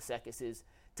list in a sec is his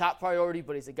top priority,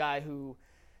 but he's a guy who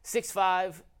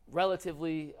 6'5",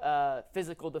 relatively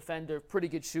physical defender, pretty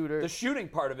good shooter. The shooting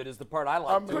part of it is the part I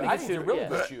like. I think he's a really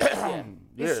good shooter.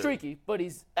 He's streaky, but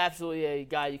he's absolutely a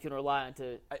guy you can rely on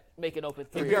to make an open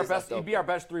three. He'd be our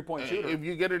best three-point shooter. If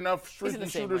you get enough streaky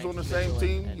shooters on the same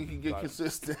team, you can get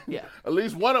consistent. Yeah. At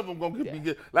least one of them going to be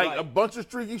good. Like a bunch of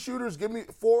streaky shooters, give me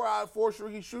 4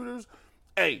 streaky shooters.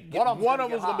 Hey, one of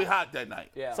them's going to be hot that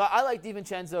night. Yeah. So I like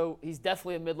DiVincenzo. He's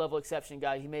definitely a mid-level exception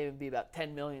guy. He may even be about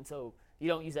 $10 million, so you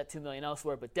don't use that $2 million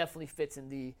elsewhere, but definitely fits in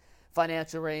the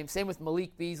financial range. Same with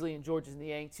Malik Beasley and Georges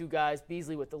Niang, two guys.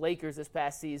 Beasley with the Lakers this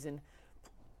past season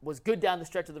was good down the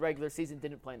stretch of the regular season,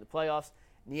 didn't play in the playoffs.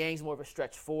 Niang's more of a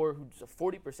stretch 4, who's a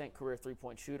 40% career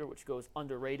three-point shooter, which goes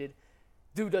underrated.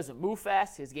 Dude doesn't move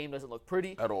fast. His game doesn't look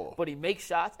pretty at all. But he makes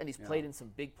shots, and he's played in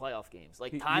some big playoff games.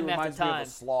 Like time he after time, me of a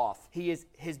sloth. his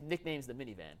nickname's the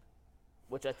minivan,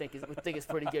 which I think is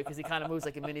pretty good because he kind of moves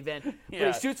like a minivan.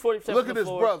 But he shoots 40% Look from at the his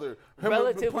floor. brother.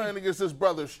 Him playing against his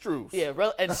brother, Strus. Yeah,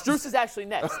 and Strus is actually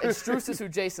next. And Strus is who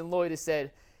Jason Lloyd has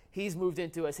said he's moved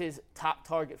into as his top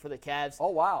target for the Cavs. Oh,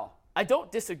 wow. I don't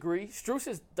disagree. Strus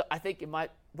is, I think,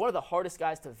 one of the hardest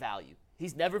guys to value.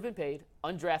 He's never been paid,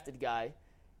 undrafted guy.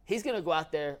 He's going to go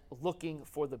out there looking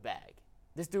for the bag.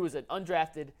 This dude is an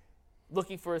undrafted,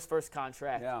 looking for his first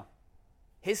contract. Yeah.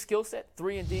 His skill set,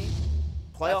 3-and-D,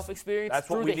 playoff experience, that's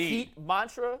through what we the need. Heat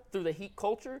mantra, through the Heat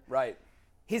culture. Right.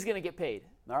 He's going to get paid.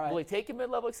 All right. Will he take a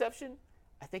mid-level exception?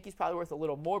 I think he's probably worth a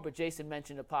little more, but Jason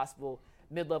mentioned a possible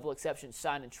mid-level exception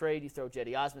sign and trade. You throw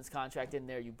Jetty Osman's contract in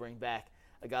there. You bring back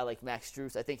a guy like Max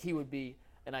Strus. I think he would be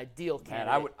an ideal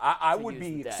candidate. Man, I would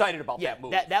be excited about that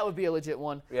move. That would be a legit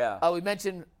one. Yeah. We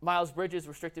mentioned Miles Bridges,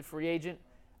 restricted free agent.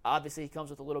 Obviously, he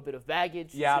comes with a little bit of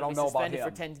baggage. Yeah, I don't know about him.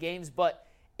 Suspended for 10 games. But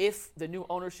if the new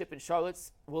ownership in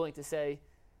Charlotte's willing to say,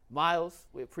 Miles,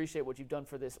 we appreciate what you've done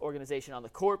for this organization on the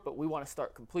court, but we want to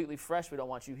start completely fresh. We don't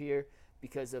want you here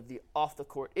because of the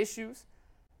off-the-court issues.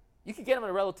 You could get him at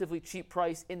a relatively cheap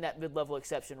price in that mid-level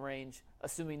exception range,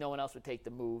 assuming no one else would take the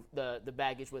move, the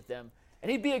baggage with them. And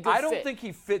he'd be a good fit. I don't think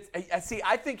he fits.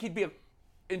 I think he'd be,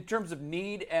 in terms of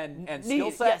need and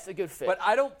skill set. Yes, a good fit. But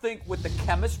I don't think with the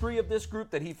chemistry of this group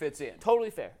that he fits in.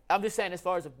 Totally fair. I'm just saying as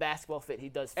far as a basketball fit, he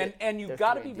does fit. And you've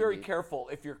got to be very careful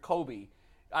if you're Kobe.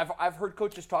 I've heard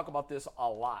coaches talk about this a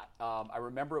lot. I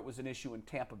remember it was an issue in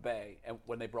Tampa Bay and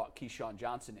when they brought Keyshawn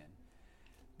Johnson in.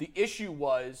 The issue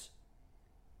was,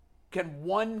 can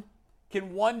one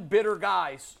bitter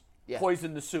guy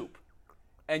poison the soup?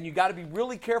 And you got to be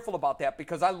really careful about that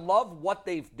because I love what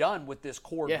they've done with this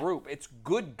core group. It's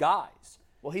good guys.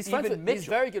 Well, he's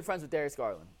very good friends with Darius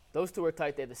Garland. Those two are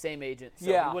tight. They have the same agent. So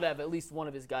he would have at least one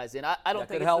of his guys in. I don't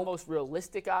think it's the most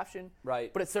realistic option.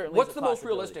 Right. But it certainly What's is a the most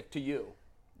possibility. realistic to you?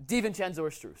 DiVincenzo or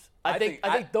Strus. I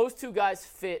think those two guys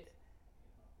fit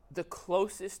the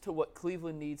closest to what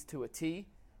Cleveland needs to a T.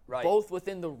 Right. Both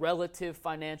within the relative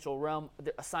financial realm.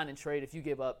 A sign and trade, if you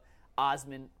give up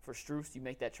Osman for Strus, you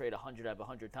make that trade 100 out of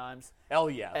 100 times. Hell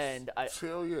yes. And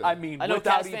I mean, I know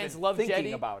without Cavs fans even love thinking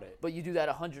Jetty, about it. but you do that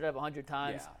 100 out of 100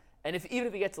 times. Yeah. And even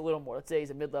if he gets a little more, let's say he's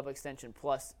a mid-level extension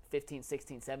plus 15,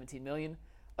 16, 17 million,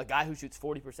 a guy who shoots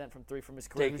 40% from three from his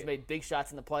career, who's made big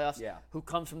shots in the playoffs, who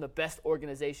comes from the best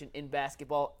organization in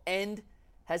basketball and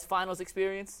has finals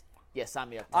experience, sign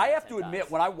me up. I have to admit,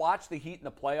 when I watch the Heat in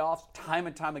the playoffs, time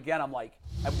and time again, I'm like,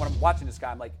 when I'm watching this guy,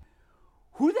 I'm like,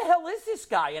 who the hell is this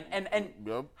guy?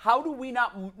 And how do we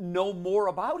not know more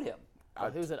about him?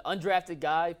 He was an undrafted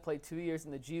guy, played 2 years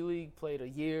in the G League, played a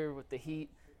year with the Heat,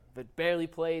 but barely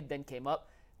played, then came up.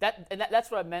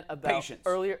 That's what I meant about patience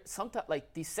earlier. Sometimes,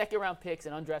 like these second-round picks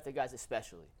and undrafted guys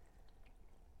especially,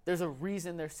 there's a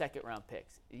reason they're second-round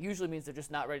picks. It usually means they're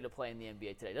just not ready to play in the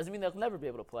NBA today. Doesn't mean they'll never be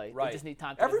able to play. Right. They just need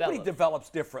time to Everybody develop. develops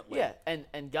differently. Yeah,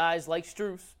 and guys like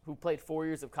Strus, who played 4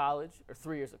 years of college, or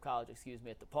 3 years of college, at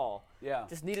DePaul,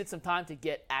 just needed some time to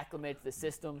get acclimated to the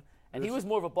system. And he was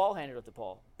more of a ball handler at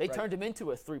DePaul. They turned him into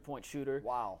a three-point shooter.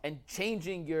 Wow. And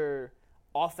changing your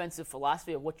offensive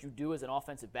philosophy of what you do as an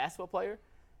offensive basketball player,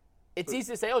 it's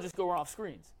easy to say, just go run off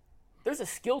screens. There's a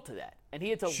skill to that, and he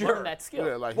had to learn that skill.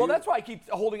 Yeah, that's why I keep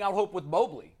holding out hope with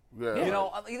Mobley. Yeah. You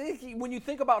know, when you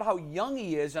think about how young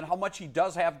he is and how much he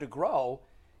does have to grow,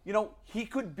 you know, he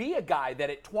could be a guy that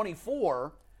at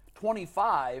 24,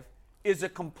 25 is a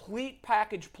complete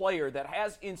package player that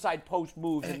has inside post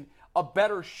moves and a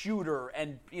better shooter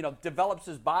and, you know, develops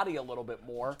his body a little bit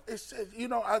more. It's, you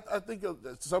know, I think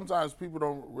sometimes people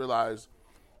don't realize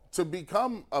to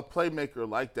become a playmaker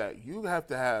like that, you have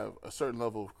to have a certain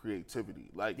level of creativity.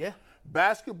 Like,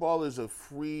 basketball is a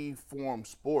free-form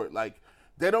sport. Like,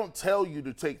 they don't tell you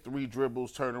to take 3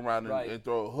 dribbles, turn around, and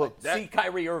throw a hook. See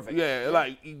Kyrie Irving. Yeah,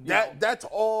 like that's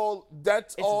all.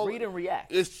 That's all. Read and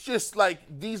react. It's just like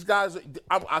these guys.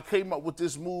 I came up with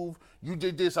this move. You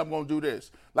did this. I'm gonna do this.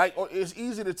 Like, it's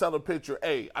easy to tell a pitcher,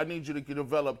 "Hey, I need you to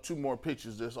develop 2 more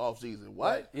pitches this offseason."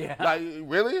 What? Yeah. Like,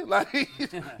 really? Like,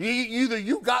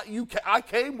 I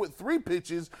came with 3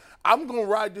 pitches. I'm gonna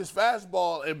ride this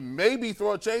fastball and maybe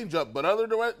throw a changeup. But other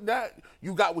than that,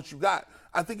 you got what you got.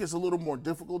 I think it's a little more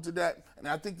difficult to that. And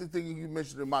I think the thing you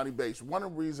mentioned, Imani Bates, one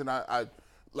of the reasons I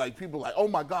like people like, oh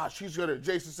my gosh,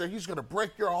 Jason said he's gonna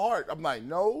break your heart. I'm like,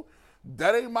 no,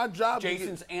 that ain't my job.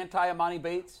 Jason's anti-Imani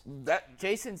Bates?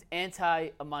 Jason's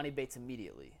anti-Imani Bates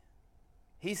immediately.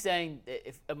 He's saying that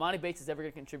if Imani Bates is ever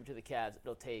going to contribute to the Cavs,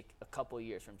 it'll take a couple of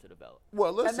years for him to develop.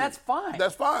 Well, listen. And that's fine.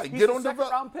 That's fine. He's a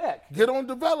second-round pick. Get on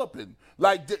developing.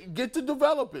 Like, get to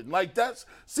developing. Like, this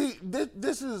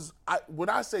is, when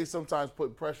I say sometimes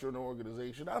put pressure on the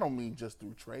organization, I don't mean just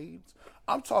through trades.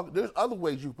 I'm talking, there's other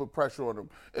ways you put pressure on them.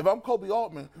 If I'm Kobe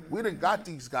Altman, we done got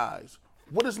these guys.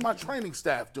 What is my training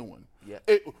staff doing? Yeah.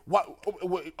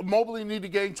 Mobley need to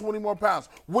gain 20 more pounds.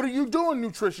 What are you doing,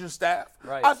 nutrition staff?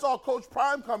 Right. I saw Coach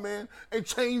Prime come in and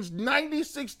change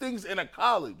 96 things in a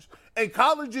college. And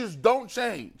colleges don't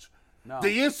change. No.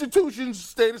 The institutions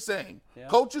stay the same. Yeah.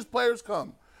 Coaches, players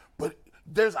come. But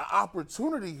there's an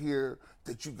opportunity here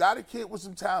that you got a kid with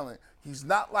some talent. He's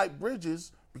not like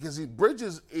Bridges, because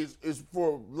Bridges is,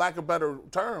 for lack of a better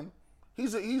term,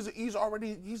 He's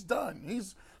done.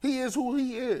 He is who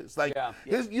he is. Like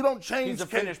you don't change. He's a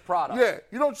finished product. Yeah,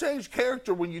 you don't change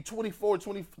character when you're 24,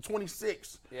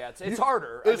 26. Yeah, it's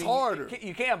harder. It's harder.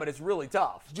 You can, but it's really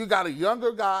tough. You got a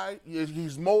younger guy.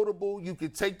 He's moldable. You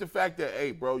can take the fact that,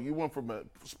 hey, bro, you went from a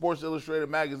Sports Illustrated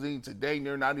magazine to dang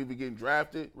near not even getting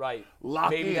drafted. Right.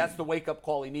 Maybe that's the wake-up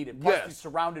call he needed. Plus, he's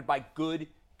surrounded by good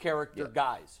character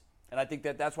guys. And I think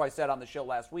that's why I said on the show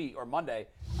last week or Monday,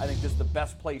 I think this is the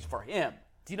best place for him.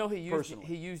 Do you know he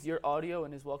used your audio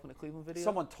in his Welcome to Cleveland video?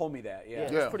 Someone told me that, yeah.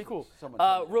 It's pretty cool.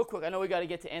 Real quick, I know we got to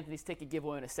get to Anthony's ticket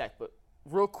giveaway in a sec, but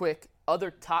real quick,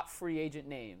 other top free agent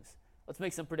names. Let's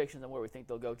make some predictions on where we think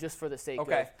they'll go, just for the sake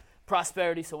of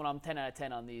prosperity. So when I'm 10 out of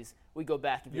 10 on these, we go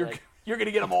back and be you're going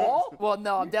to get them all? Well,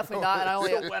 no, I'm definitely not. And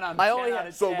I only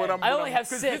have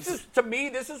 6. To me,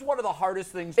 this is one of the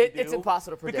hardest things to do. It's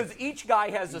impossible to predict. Because each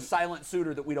guy has a silent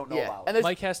suitor that we don't know about. And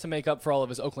Mike has to make up for all of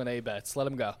his Oakland A bets. Let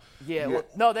him go. Yeah. Well,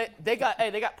 no, they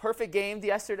got perfect gamed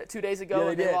 2 days ago,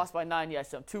 and they lost by 9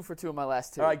 yesterday. I'm 2 for 2 in my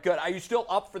last 2. All right, good. Are you still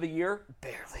up for the year?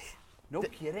 Barely. No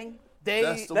kidding?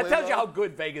 That tells you how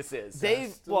good Vegas is. There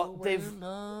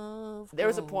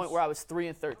was a point where I was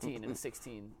 3-13 in a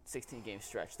 16 game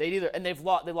stretch. They've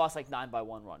lost like 9 by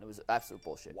 1 run. It was absolute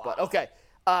bullshit. Wow. But okay,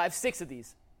 I have 6 of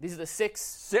these. These are the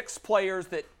 6 players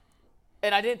that.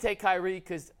 And I didn't take Kyrie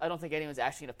because I don't think anyone's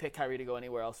actually going to pick Kyrie to go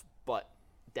anywhere else but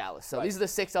Dallas. So these are the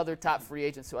 6 other top free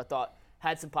agents who I thought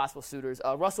had some possible suitors.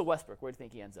 Russell Westbrook, where do you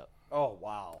think he ends up? Oh,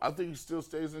 wow. I think he still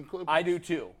stays in Clippers. I do,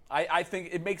 too. I think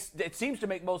it seems to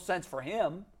make most sense for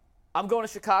him. I'm going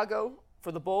to Chicago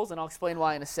for the Bulls, and I'll explain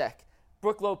why in a sec.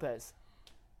 Brook Lopez.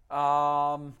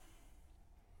 Jeez.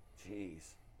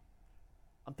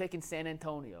 I'm picking San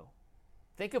Antonio.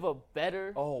 Think of a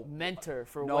better mentor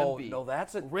for Wemby. No,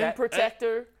 that's a rim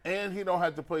protector. And he don't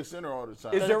have to play center all the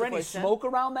time. Is there any smoke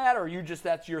around that, or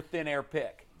that's your thin air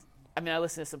pick? I mean, I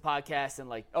listen to some podcasts and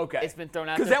it's been thrown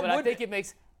out there, but I think it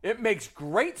makes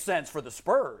great sense for the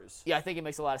Spurs. Yeah, I think it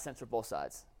makes a lot of sense for both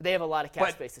sides. They have a lot of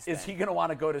cap space to spend. Is he going to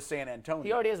want to go to San Antonio?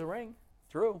 He already has a ring.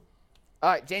 True. All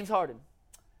right, James Harden,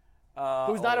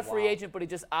 who's not a free agent, but he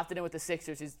just opted in with the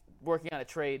Sixers. He's working on a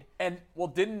trade. And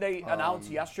didn't they announce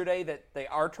yesterday that they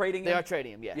are trading him? They are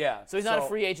trading him. Yeah. Yeah. So he's not a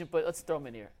free agent, but let's throw him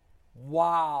in here.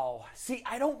 Wow. See,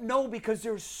 I don't know because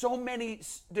there's so many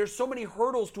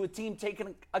hurdles to a team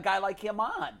taking a guy like him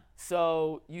on.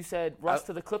 So you said Russ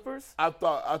to the Clippers? I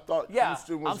thought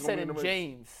Houston was I'm sending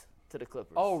James to the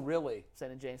Clippers. Oh, really? I'm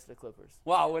sending James to the Clippers.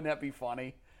 Wow, wouldn't that be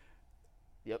funny?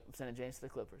 Yep, I'm sending James to the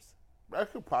Clippers.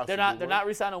 That could possibly They're not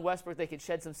re-signing Westbrook. They could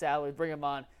shed some salary, bring him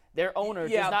on. Their owner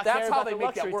does not that's care how about they the make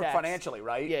luxury that work tax. financially,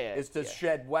 right? Yeah, is to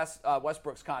shed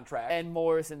Westbrook's contract. And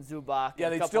Morris and Zubac. Yeah,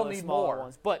 and they a couple still other need smaller more.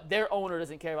 ones. But their owner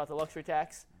doesn't care about the luxury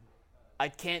tax. I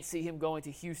can't see him going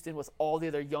to Houston with all the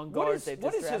other young guards they've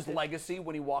just drafted. What is his legacy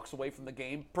when he walks away from the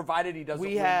game, provided he doesn't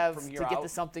win from here out? We have to get to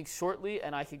something shortly,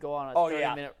 and I could go on a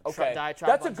 30-minute diatribe.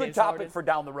 That's a on good James topic Harden. for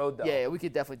down the road, though. Yeah, we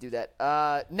could definitely do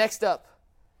that. Next up,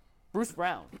 Bruce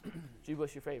Brown. G.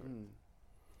 Bush, your favorite.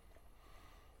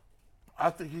 I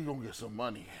think he's going to get some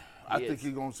money. I think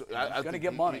he's going to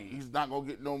get money. He's not going to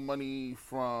get no money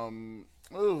from,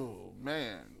 oh,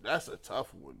 man, that's a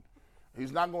tough one.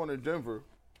 He's not going to Denver.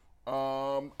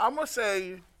 I'm going to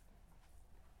say,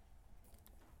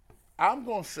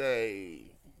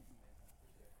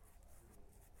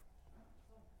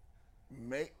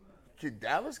 could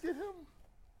Dallas get him?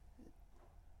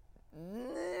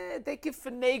 They could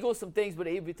finagle some things, but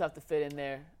it'd be tough to fit in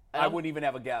there. I wouldn't even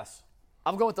have a guess.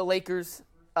 I'm going with the Lakers.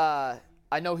 I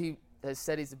know he has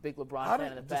said he's a big LeBron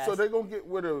fan in the past. So they're going to get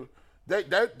rid of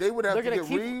they would have to get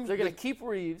Reeves. They're going to keep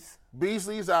Reeves.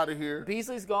 Beasley's out of here.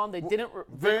 Beasley's gone. They didn't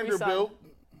Vanderbilt.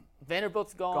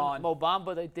 Vanderbilt's gone. Mo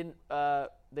Bamba, they didn't.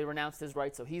 They renounced his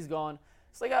right, so he's gone.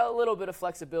 So they got a little bit of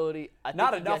flexibility.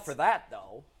 Not enough for that,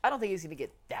 though. I don't think he's going to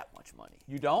get that much money.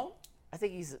 You don't? I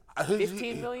think he's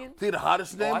 $15 million. He's the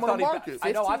hottest name on the market.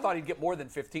 I know. I thought he'd get more than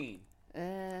 15.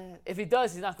 If he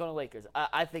does, he's not going to Lakers.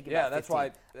 I think about 15. That's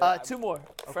why. 2 more.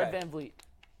 Fred VanVleet.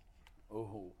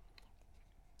 Ooh.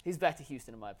 He's back to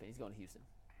Houston, in my opinion. He's going to Houston.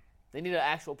 They need an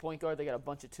actual point guard. They got a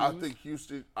bunch of twos. I think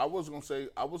Houston. I was gonna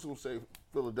say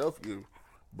Philadelphia,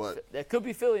 but that could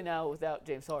be Philly now without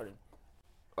James Harden.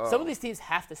 Some of these teams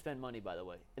have to spend money, by the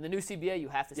way. In the new CBA, you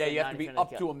have to spend 90%. Yeah, you have to be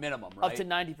up to a minimum, right? Up to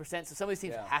 90%. So some of these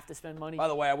teams have to spend money. By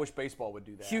the way, I wish baseball would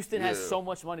do that. Houston has so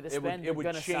much money to spend. It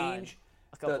would change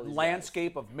the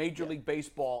landscape of Major League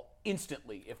Baseball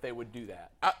instantly if they would do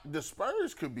that. The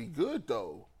Spurs could be good,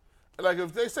 though. Like,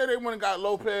 if they say they went and got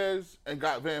Lopez and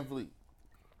got VanVleet.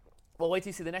 Well, wait till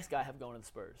you see the next guy I have going to the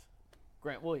Spurs.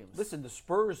 Grant Williams. Listen, the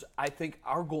Spurs, I think,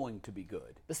 are going to be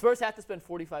good. The Spurs have to spend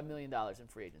 $45 million in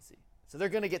free agency. So they're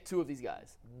going to get 2 of these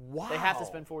guys. Wow. They have to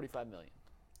spend $45 million.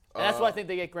 And that's why I think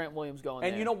they get Grant Williams going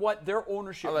And there. you know what? Their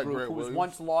ownership like group, Grant who was Williams.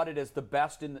 once lauded as the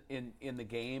best in the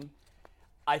game,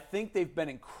 I think they've been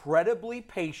incredibly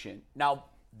patient. Now,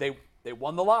 they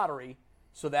won the lottery,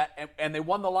 so that and they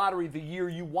won the lottery the year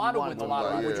you want to win the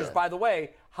lottery, which is, by the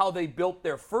way, how they built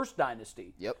their first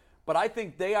dynasty. Yep. But I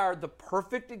think they are the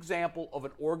perfect example of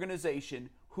an organization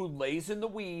who lays in the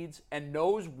weeds and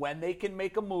knows when they can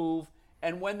make a move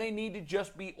and when they need to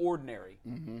just be ordinary.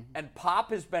 Mm-hmm. And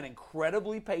Pop has been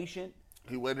incredibly patient.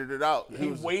 He waited it out. He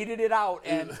waited it out,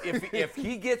 and if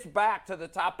he gets back to the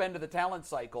top end of the talent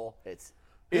cycle, it's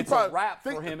a wrap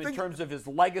for him in terms of his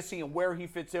legacy and where he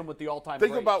fits in with the all-time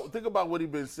greats. Think about what he's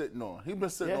been sitting on. He's been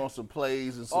sitting on some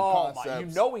plays and some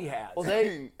concepts. He has.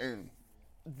 Well,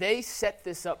 they set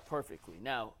this up perfectly.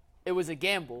 Now, it was a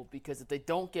gamble because if they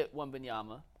don't get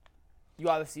Wembanyama, you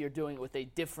obviously are doing it with a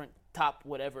different top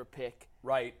whatever pick.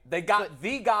 Right. They got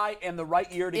the guy in the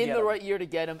right year to get him. In the right year to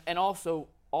get him, and also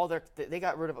they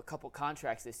got rid of a couple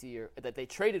contracts this year that they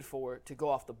traded for to go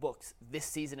off the books this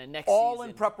season and next season. All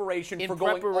in preparation for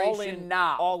going all in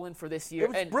now. All in for this year.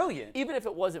 It was brilliant. Even if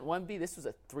it wasn't Wemby, this was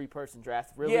a 3-person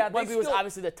draft. Really. Yeah, Wemby was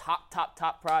obviously the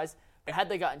top prize. And had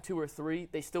they gotten 2 or 3,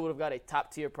 they still would have got a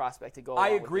top-tier prospect to go along I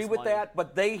agree with that,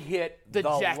 but they hit the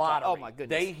jackpot. lottery. Oh, my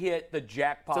goodness. They hit the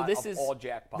jackpot all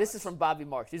jackpots. This is from Bobby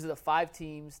Marks. These are the 5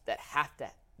 teams that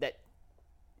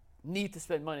need to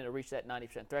spend money to reach that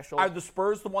 90% threshold. Are the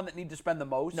Spurs the one that need to spend the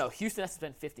most? No, Houston has to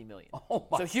spend $50 million. Oh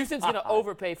my so Houston's going to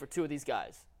overpay for 2 of these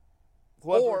guys.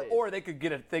 Or they could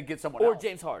get someone else. Or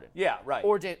James Harden. Yeah, right.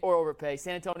 Or overpay.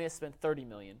 San Antonio has to spend $30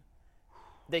 million.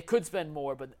 They could spend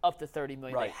more, but up to $30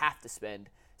 million they have to spend.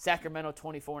 Sacramento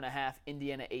 24.5,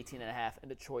 Indiana 18.5, and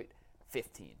Detroit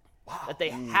 15. Wow. That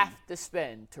they have to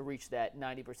spend to reach that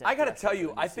 90%. I got to tell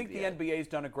you, I think the NBA's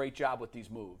done a great job with these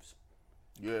moves.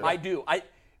 Yeah. I do.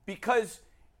 Because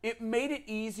it made it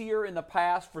easier in the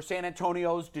past for San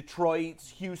Antonio's,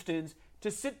 Detroit's, Houston's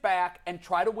to sit back and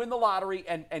try to win the lottery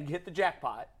and hit the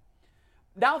jackpot.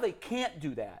 Now they can't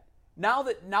do that. Now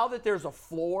that there's a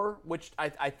floor, which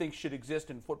I think should exist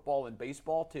in football and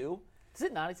baseball too. Does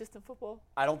it not exist in football?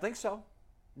 I don't think so.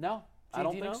 No, I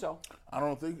don't think so. I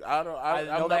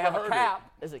know they have a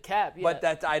cap. There's a cap, yeah.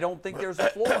 But I don't think there's a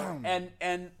floor.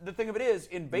 and the thing of it is,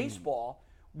 in baseball,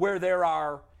 where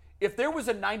if there was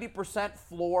a 90%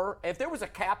 floor, if there was a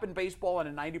cap in baseball and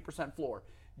a 90% floor,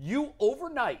 you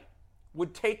overnight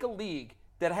would take a league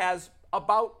that has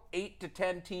about 8 to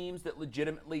 10 teams that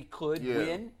legitimately could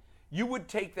win. You would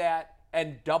take that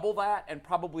and double that and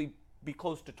probably be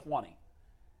close to 20.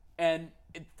 And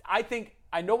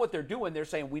I know what they're doing. They're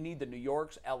saying we need the New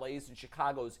Yorks, LAs, and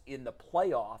Chicagos in the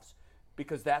playoffs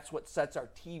because that's what sets our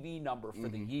TV number for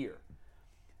the year.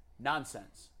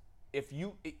 Nonsense. If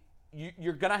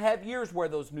you're going to have years where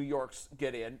those New Yorks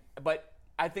get in, but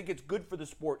I think it's good for the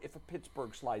sport if a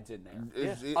Pittsburgh slides in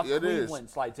there. A Cleveland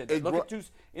slides in there. Look at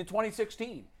in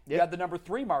 2016. You had the number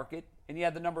 3 market and you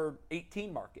had the number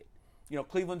 18 market. You know,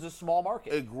 Cleveland's a small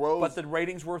market. It grows. But the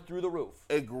ratings were through the roof.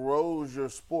 It grows your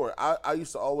sport. I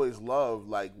used to always love,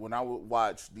 like, when I would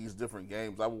watch these different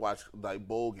games, I would watch, like,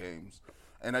 bowl games.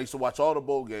 And I used to watch all the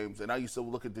bowl games, and I used to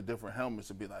look at the different helmets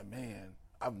and be like, man,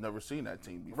 I've never seen that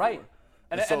team before. Right.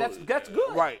 And so, that's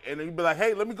good. Right. And then you'd be like,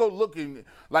 hey, let me go look and,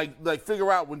 like figure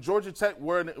out when Georgia Tech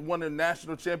won the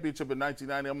national championship in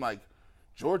 1990, I'm like,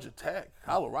 Georgia Tech,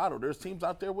 Colorado, there's teams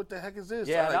out there. What the heck is this?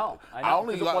 Yeah, I know.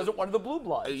 It wasn't one of the blue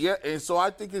bloods. Yeah, and so I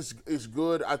think it's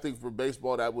good. I think for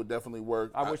baseball that would definitely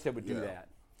work. I wish they would do that.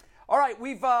 All right,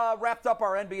 we've wrapped up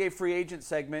our NBA free agent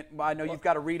segment. I know you've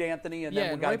got to read Anthony, and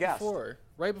then we got a guest.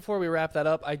 Right before we wrap that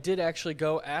up, I did actually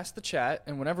go ask the chat,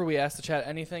 and whenever we ask the chat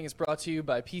anything, it's brought to you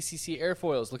by PCC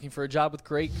Airfoils. Looking for a job with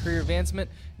great career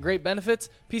advancement and great benefits?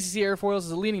 PCC Airfoils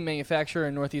is a leading manufacturer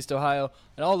in Northeast Ohio,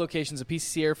 and all locations of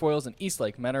PCC Airfoils in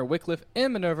Eastlake, Menor, Wickliffe,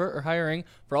 and Minerva are hiring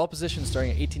for all positions starting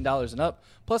at $18 and up.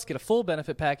 Plus, get a full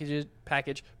benefit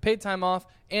package, paid time off,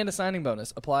 and a signing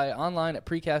bonus. Apply online at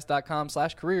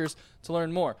precast.com/careers to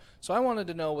learn more. So I wanted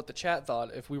to know what the chat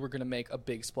thought if we were going to make a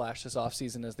big splash this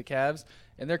offseason as the Cavs.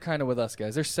 And they're kind of with us,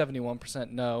 guys. They're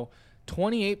 71% no.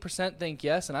 28% think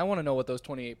yes, and I want to know what those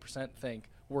 28% think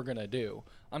we're going to do.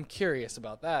 I'm curious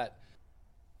about that.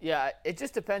 Yeah, it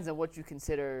just depends on what you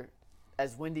consider,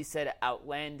 as Wendy said,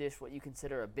 outlandish, what you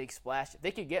consider a big splash. If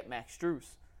they could get Max Strus,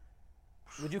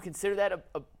 would you consider that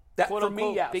a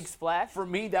quote-unquote yes. big splash? For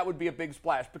me, that would be a big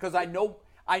splash because I know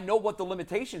what the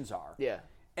limitations are. Yeah.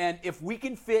 And if we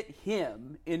can fit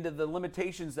him into the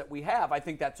limitations that we have, I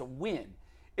think that's a win.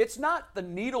 It's not the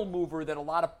needle mover that a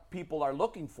lot of people are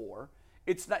looking for.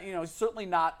 It's not, certainly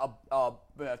not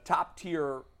a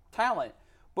top-tier talent.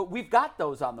 But we've got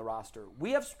those on the roster.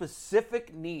 We have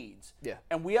specific needs,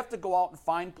 and we have to go out and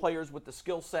find players with the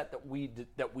skill set that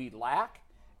we lack.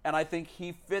 And I think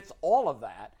he fits all of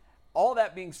that. All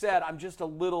that being said, I'm just a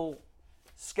little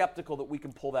skeptical that we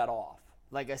can pull that off.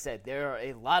 Like I said, there are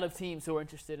a lot of teams who are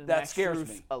interested in that Max scares Strus,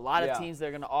 me. a lot of teams that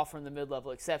are going to offer him the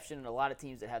mid-level exception, and a lot of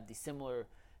teams that have the similar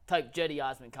type Jetty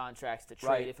Osman contracts to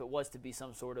trade if it was to be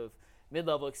some sort of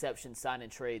mid-level exception sign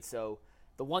and trade. So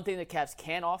the one thing the Cavs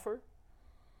can offer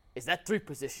is that 3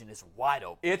 position is wide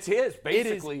open. It's his,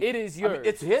 basically. It is yours. I mean,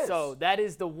 it's his. So that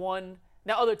is the one.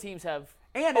 Now other teams have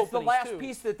and it's the last too.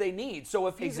 piece that they need. So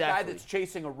if he's a guy that's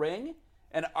chasing a ring,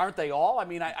 and aren't they all? I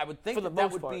mean, I would think for the that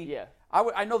most would part, be. Yeah.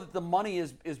 I know that the money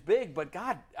is big, but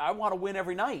God, I want to win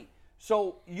every night.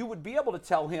 So you would be able to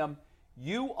tell him,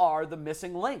 you are the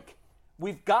missing link.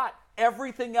 We've got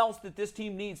everything else that this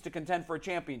team needs to contend for a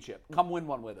championship. Come win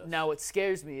one with us. Now, what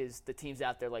scares me is the teams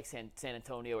out there like San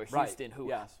Antonio or Houston who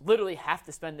Yes. literally have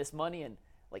to spend this money. And,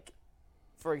 like,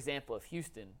 for example, if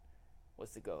Houston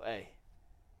was to go, hey,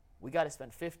 we got to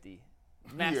spend 50.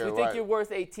 Max, we think you're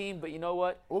worth 18, but you know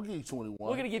what? We'll give you 21. We're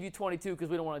going to give you 22 because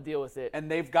we don't want to deal with it.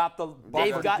 And they've got the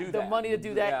money to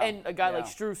do that. Yeah. And a guy like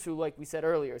Strus, who, like we said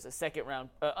earlier, is a second-round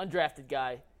undrafted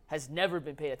guy, has never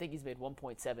been paid. I think he's made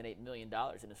 $1.78 million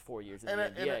in his 4 years in the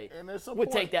NBA. And would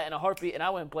take that in a heartbeat, and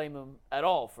I wouldn't blame him at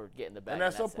all for getting the bag. And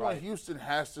at some point, Houston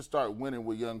has to start winning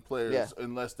with young players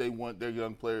unless they want their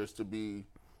young players to be,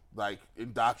 like,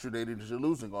 indoctrinated into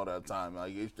losing all that time.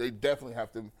 Like, they definitely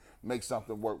have to make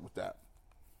something work with that.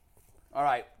 All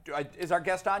right. Is our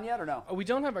guest on yet or no? We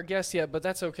don't have our guest yet, but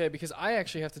that's okay because I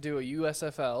actually have to do a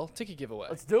USFL ticket giveaway.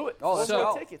 Let's do it. Oh, let's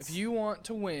so go. Tickets. If you want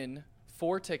to win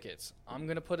 4 tickets, I'm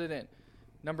going to put it in.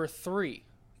 Number 3,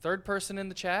 third person in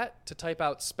the chat to type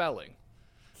out spelling.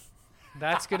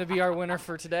 That's going to be our winner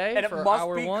for today. And it for must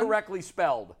hour be 1. correctly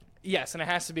spelled. Yes, and it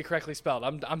has to be correctly spelled.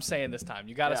 I'm saying this time.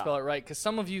 You got to spell it right because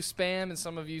some of you spam and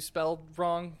some of you spelled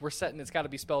wrong. We're setting it's got to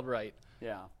be spelled right.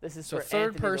 Yeah. This is So for third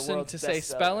Anthony, the person world's to best say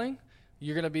seller. spelling,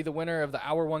 you're going to be the winner of the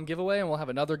hour 1 giveaway, and we'll have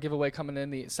another giveaway coming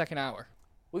in the second hour.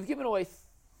 We've given away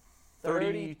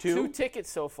 32 32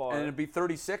 tickets so far. And it'll be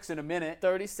 36 in a minute.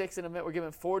 36 in a minute. We're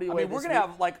giving 40 I away. mean, we're this going to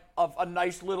week. have like a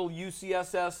nice little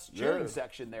UCSS cheering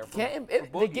section there. For The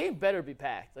Boogie. game better be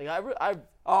packed. Like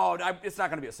It's not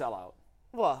going to be a sellout.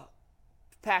 well,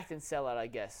 packed and sellout, I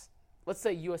guess. Let's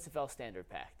say USFL standard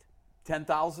packed.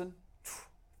 10,000? If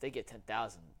they get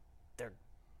 10,000, they're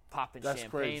popping That's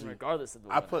champagne crazy. regardless of the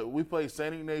winner. We played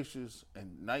St. Ignatius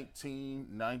in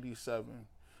 1997,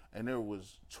 and there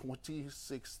was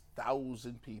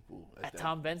 26,000 people At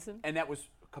Tom Benson? And that was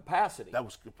capacity. That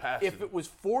was capacity. If it was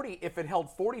 40, if it held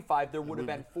 45, there would have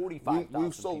been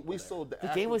 45,000 We sold The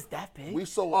game was that big? We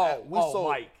sold.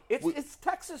 Mike. It's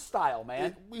Texas style,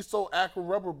 man. We sold Akron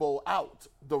Rubber Bowl out.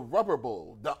 The Rubber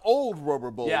Bowl, the old Rubber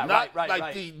Bowl, Yeah, not right.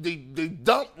 like the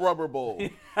dump Rubber Bowl,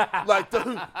 like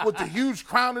with the huge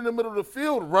crown in the middle of the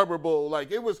field Rubber Bowl.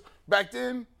 Like it was back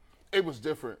then. It was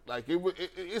different. Like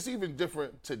it's even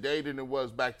different today than it was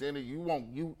back then.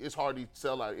 It's hard to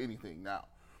sell out anything now.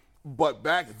 But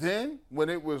back then, when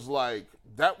it was like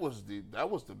that was the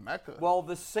Mecca. Well,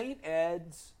 the St.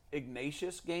 Ed's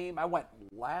Ignatius game, I went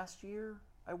last year.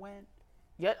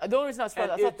 Yeah, the only reason I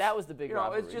And thought that was the big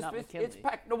rivalry, it's just not it's McKinley.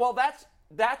 packed. No, well, that's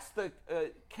the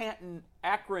Canton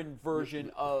Akron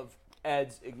version of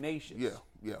Ed's Ignatius.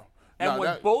 Yeah. And No, when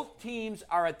that- both teams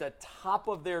are at the top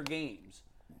of their games,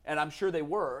 and I'm sure they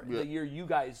were the year you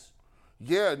guys.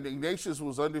 Yeah, Ignatius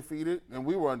was undefeated, and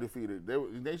we were undefeated.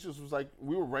 Ignatius was like,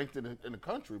 we were ranked in the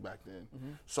country back then.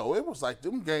 Mm-hmm. So it was like,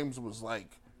 them games was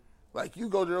like you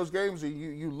go to those games and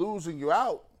you lose and you're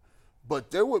out.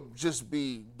 But there would just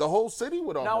be, the whole city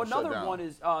would almost Now shut another down. one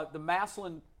is the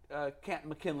Maslin Canton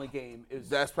McKinley game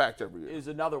That's packed every year. is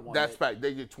another one. That's that packed.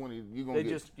 They get 20. You're going They to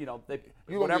get. just they You're gonna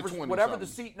get whatever 20 whatever the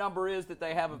something. seat number is that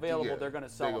they have available, yeah, they're going to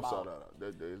sell they them gonna out. sell that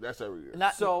out. That's every year.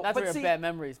 Not So, to but bring up see- bad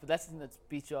memories, but that's the thing that's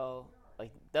beat y'all.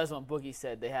 Like that was when Boogie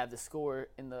said they have the score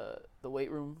in the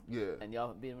weight room. Yeah. And y'all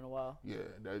haven't beat him in a while. Yeah,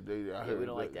 I Yeah, heard we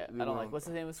don't like that. I don't like. What's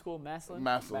the name of the school? Maslin.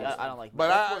 Maslin. Yeah, I don't like. But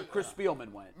that. That's where Chris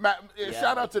Spielman went.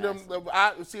 Shout I out to like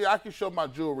them. I can show my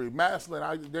jewelry.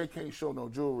 Maslin, they can't show no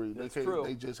jewelry. That's they true.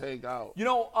 They just hang out. You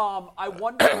know, I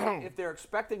wonder if they're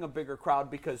expecting a bigger crowd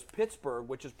because Pittsburgh,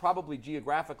 which is probably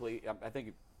geographically, I think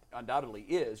it undoubtedly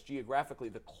is geographically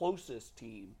the closest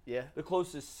team, the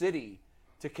closest city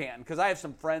to Canton. Because I have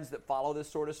some friends that follow this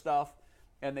sort of stuff,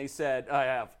 and they said,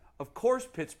 of course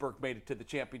Pittsburgh made it to the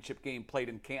championship game played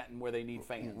in Canton where they need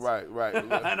fans. Right.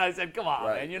 And I said, come on,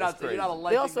 Right, man, you're that's not a crazy.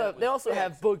 legend. They also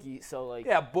have Boogie. So like.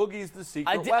 Yeah, Boogie's the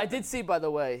secret I weapon. did see, by the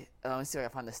way. Let me see if I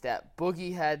can find the stat.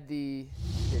 Boogie had the.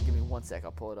 Here, give me 1 sec.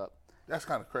 I'll pull it up. That's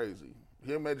kind of crazy.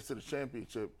 He made it to the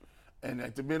championship, and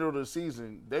at the middle of the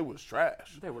season, they was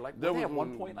trash. They were like, they at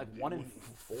one point like 1-4,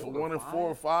 4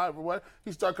 or 5 or what?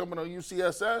 He started coming on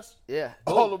UCSS. Yeah.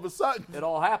 All of a sudden, it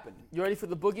all happened. You ready for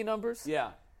the boogie numbers?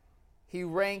 Yeah. He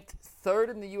ranked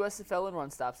 3rd in the USFL in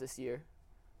run stops this year,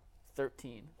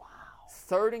 13. Wow.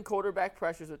 3rd in quarterback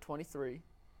pressures with 23.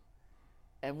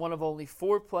 And one of only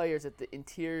 4 players at the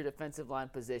interior defensive line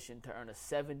position to earn a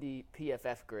 70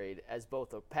 PFF grade as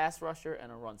both a pass rusher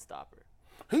and a run stopper.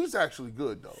 he's actually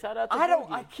good though. Shout out to I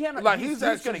Boogie. can't. Like he's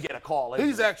actually going to get a call.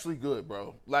 He's actually good,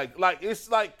 bro. Like it's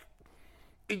like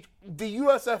the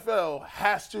USFL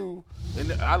has to,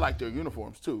 and I like their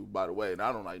uniforms too, by the way. And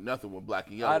I don't like nothing with black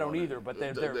and yellow. I don't either, but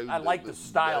I like the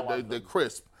style of them. They're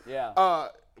crisp. Yeah.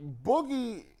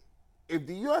 Boogie, if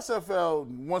the USFL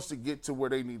wants to get to where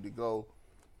they need to go,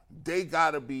 they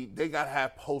gotta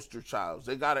have poster childs.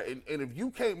 They gotta, and if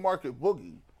you can't market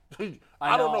Boogie,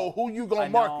 I don't know who you gonna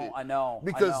market. I know.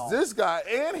 Because this guy,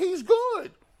 and he's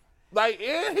good.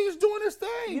 And he's doing his thing.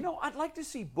 You know, I'd like to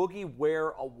see Boogie wear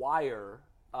a wire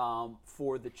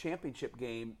for the championship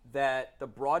game that the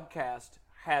broadcast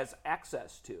has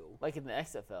access to. Like in the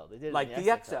XFL. They did Like in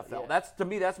the XFL. XFL. To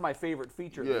me, that's my favorite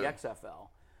feature of the XFL.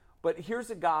 But here's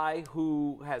a guy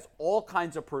who has all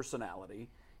kinds of personality.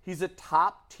 He's a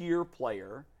top-tier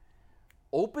player.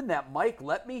 Open that mic.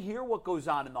 Let me hear what goes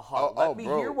on in the huddle. Let me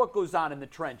hear what goes on in the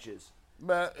trenches.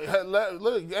 Man,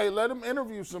 let him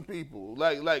interview some people.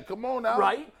 Like, come on now.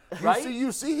 Right.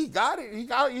 You see, he got it. He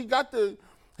got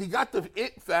the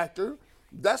it factor.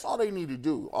 That's all they need to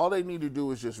do. All they need to do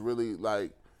is just really,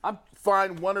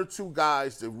 find 1 or 2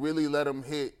 guys to really let them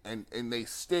hit and they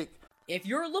stick. If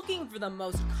you're looking for the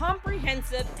most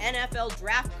comprehensive NFL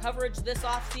draft coverage this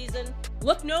offseason,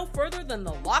 look no further than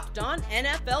the Locked On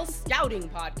NFL Scouting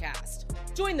Podcast.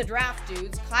 Join the draft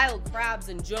dudes, Kyle Krabs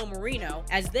and Joe Marino,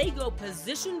 as they go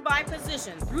position by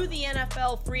position through the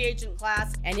NFL free agent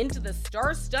class and into the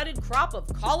star-studded crop of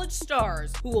college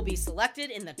stars who will be selected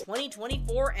in the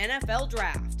 2024 NFL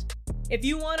Draft. If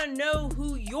you want to know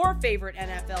who your favorite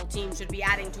NFL team should be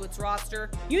adding to its roster,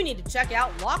 you need to check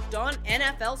out Locked On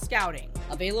NFL Scouting,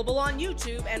 available on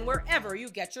YouTube and wherever you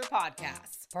get your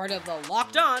podcasts. Part of the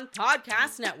Locked On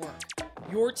Podcast Network.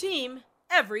 Your team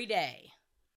every day.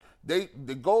 The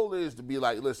goal is to be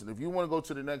like, listen, if you want to go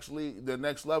to the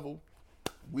next level,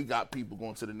 we got people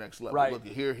going to the next level. Right. Look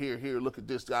at here. Look at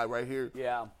this guy right here.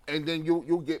 Yeah. And then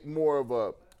you'll get more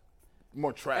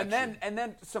traction. And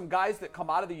then some guys that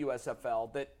come out of the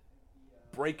USFL that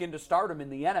break into stardom in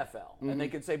the NFL. And they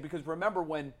can say, because remember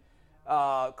when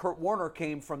Kurt Warner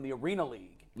came from the Arena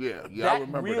League. Yeah, that I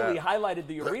remember really that. highlighted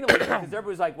the Arena League because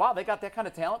everybody's like, wow, they got that kind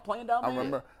of talent playing down there. I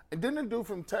remember. And then the dude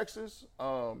from Texas,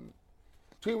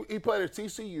 he played at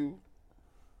TCU.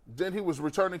 Then he was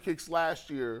returning kicks last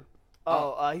year.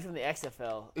 He's from the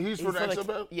XFL. He's from the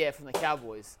XFL? Yeah, from the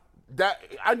Cowboys. That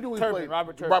I knew he Turpin, played.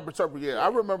 Robert Turpin. Robert Turpin, yeah. I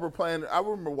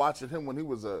remember watching him when he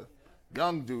was a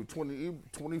young dude,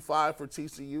 25 for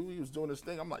TCU. He was doing his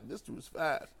thing. I'm like, this dude is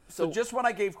fast. So just when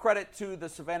I gave credit to the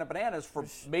Savannah Bananas for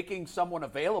making someone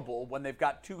available when they've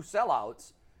got 2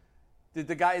 sellouts,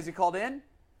 is he called in?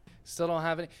 Still don't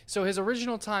have any. So his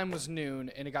original time was noon,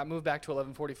 and it got moved back to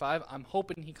 11:45. I'm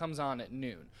hoping he comes on at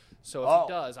noon. So if he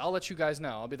does, I'll let you guys know.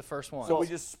 I'll be the first one. So we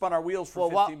just spun our wheels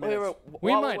for 15 minutes.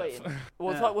 We while might we're have.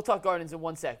 waiting, we'll talk Gardens in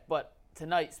 1 sec. But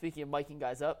tonight, speaking of miking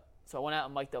guys up, so I went out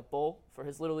and mic'd up Bull for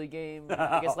his Little League game,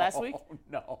 I guess last week.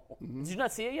 No. Did you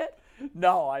not see it yet?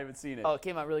 No, I haven't seen it. Oh, it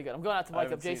came out really good. I'm going out to mic up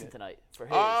haven't seen Jason it. tonight for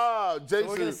his. Jason. So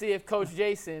we're going to see if Coach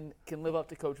Jason can live up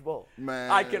to Coach Bull.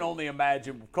 Man. I can only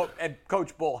imagine. And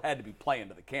Coach Bull had to be playing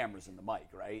to the cameras in the mic,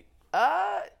 right?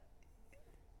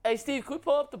 Hey, Steve, could we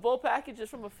pull up the Bull package just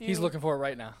from a few? He's looking for it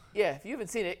right now. Yeah, if you haven't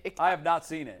seen it. I have not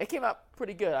seen it. It came out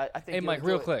pretty good. I think. Hey, you'll Mike, enjoy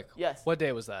real it. quick. Yes. What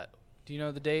day was that? Do you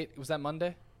know the date? Was that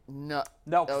Monday? No.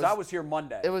 No, because I was here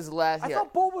Monday. It was last I year.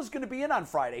 thought Bull was going to be in on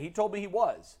Friday. He told me he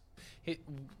was.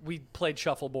 We played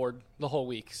shuffleboard the whole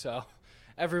week, so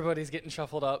everybody's getting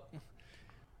shuffled up.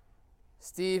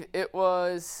 Steve, it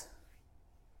was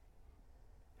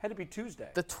Had to be Tuesday.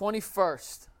 the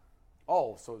 21st.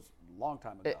 Oh, so it's a long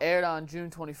time ago. It aired on June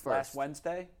 21st. Last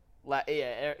Wednesday?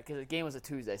 Yeah, because the game was a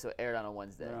Tuesday, so it aired on a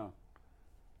Wednesday. Yeah.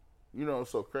 You know,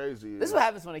 it's so crazy. This is what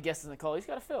happens when a guest doesn't call. He's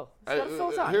got to fill. He's got to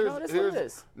fill time. You know, it is what it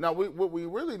is. Now, what we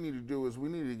really need to do is we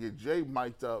need to get Jay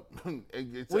mic'd up and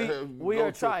get to We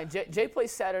are trying. Jay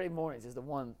plays Saturday mornings is the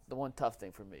one tough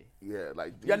thing for me. Yeah,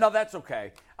 like Yeah, no, that's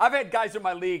okay. I've had guys in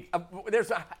my league.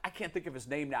 I can't think of his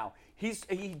name now.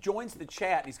 He joins the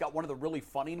chat. And he's got one of the really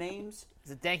funny names.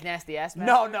 Is it Dank Nasty Ass Man?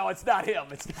 No, it's not him.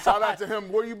 It's not. Shout out to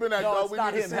him. Where you been at? No, dog? it's We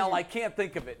not need to him. see Hell, you. I can't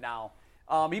think of it now.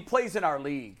 He plays in our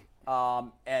league.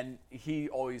 and he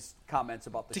always comments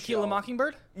about the Tequila show.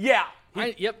 Mockingbird? Yeah.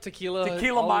 Tequila.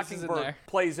 Tequila always is in Mockingbird there.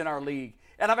 plays in our league.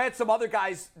 And I've had some other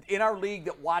guys in our league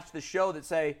that watch the show that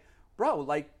say, bro,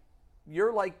 like,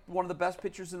 you're like one of the best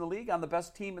pitchers in the league on the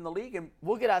best team in the league, and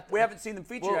We'll get out there. we haven't seen them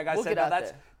feature. Like I we'll said, get now out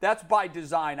there. that's by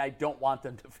design. I don't want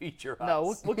them to feature us.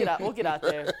 No, we'll get out. We'll get out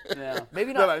there. Yeah.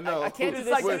 Maybe But not. I know. I can't do It's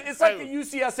this. like the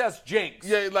UCSS jinx.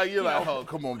 Yeah, like you're like, oh,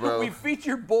 come on, bro. We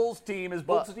featured Bulls team. Has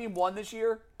Bulls team won this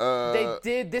year? They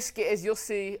did this. As you'll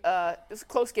see, it's a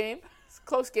close game. It's a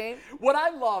close game. What I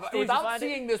love, Steve, you without find it?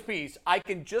 seeing this piece, I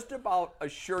can just about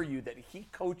assure you that he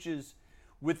coaches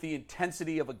with the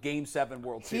intensity of a Game 7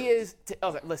 World Series. He is.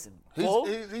 Okay, listen. Bull,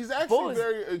 He's actually Bull is,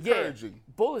 very encouraging.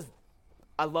 Yeah, Bull is.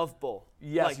 I love Bull.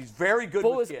 Yes, he's very good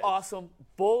Bull with is kids. awesome.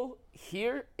 Bull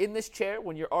here in this chair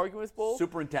when you're arguing with Bull.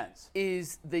 Super intense.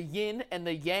 Is the yin and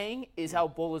the yang is how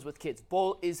Bull is with kids.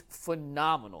 Bull is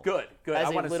phenomenal. Good. As I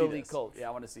a want to Little see League this. coach. Yeah,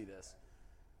 I want to see this.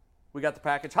 We got the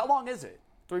package. How long is it?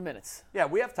 3 minutes. Yeah,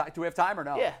 we have time. Do we have time or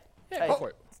no? Yeah. Yeah, go for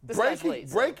it. This guy's late.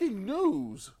 so- Breaking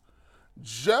news.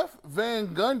 Jeff Van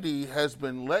Gundy has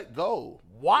been let go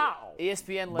Wow.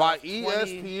 ESPN by left 20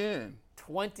 ESPN.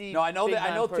 20. No, I know big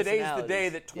that. I know time today's the day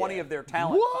personalities. that 20 Yeah. of their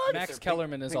talent. What? Max their pink-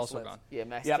 Kellerman is pink also slips. gone. Yeah,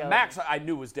 Max. Yeah, Kellerman. Max. I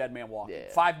knew was dead man walking.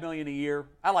 Yeah. $5 million a year.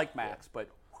 I like Max, but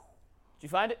Did you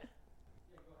find it?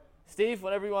 Steve,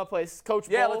 whenever you want to play, Coach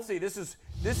yeah, Bull. let's see. This is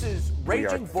We are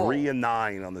Raging Bull.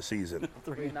 3-9 on the season.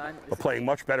 3-9. We're playing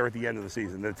much better at the end of the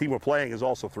season. The team we're playing is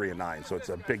also 3-9, so it's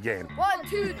a big game. 1,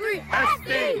 2, 3,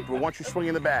 SD! But once you're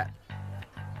swinging the bat,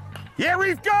 yeah,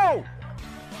 Reef, go!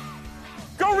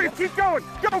 Go, Reef, keep going!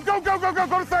 Go to third,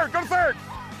 go to third!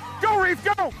 Go, Reef,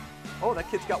 go! Oh, that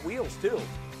kid's got wheels too.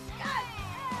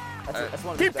 That's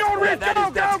one of Keep the best going, players. Reef, That's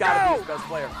go, gotta be go! his best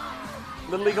player.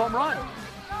 Little League home run.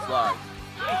 Slide.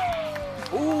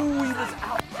 Ooh, he was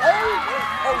out.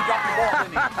 Oh, he dropped the ball,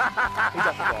 didn't he? He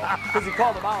dropped the ball because he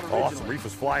called him out originally. Awesome, Reef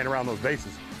was flying around those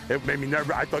bases. It made me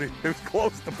nervous. I thought it was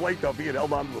close to the plate, though, if he had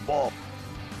held onto the ball.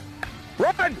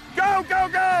 Run! Go!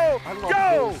 I love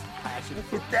Go! Bull's passion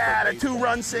for Dad, a baseball.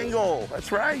 2-run single.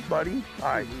 That's right, buddy. All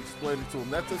right. We explained it to him.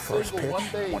 That's a First single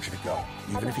pitch, one I day. want you to go.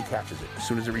 Even if he catches it. As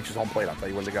soon as it reaches home plate, I'll tell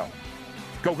you when to go.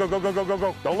 Go. Don't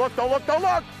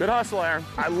look. Good hustle, Aaron.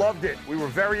 I loved it. We were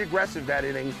very aggressive that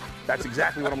inning. That's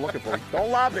exactly what I'm looking for. Don't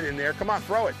lob it in there. Come on,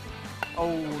 throw it.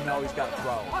 Oh, no, he's got to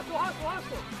throw.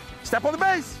 Step on the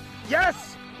base.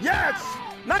 Yes.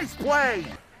 Nice play.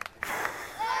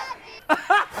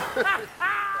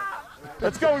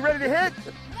 Let's go. We ready to hit?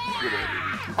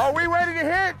 Are we ready to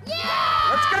hit? Yeah!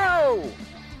 Let's go.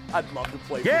 I'd love to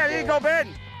play. Yeah, for there you Bull. go, Ben.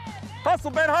 Hustle,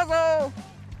 Ben, hustle.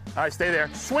 All right, stay there.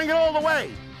 Swing it all the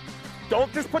way.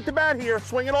 Don't just put the bat here.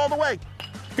 Swing it all the way.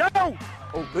 Go.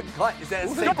 Oh, good cut. Is that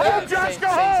the Go same home, kid? Josh. Go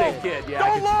Same home. kid. Yeah, I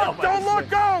can tell Don't look. by Don't the look. swing.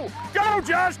 Go. Go,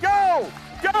 Josh. Go.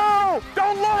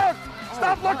 Don't look.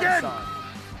 Stop Come on, looking. son.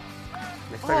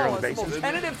 Next time you're on the It's the most bases.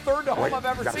 tentative third to home Wait, I've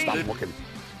ever you gotta seen. stop looking.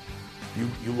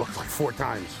 You looked like 4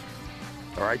 times.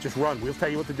 All right, just run. We'll tell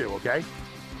you what to do, okay?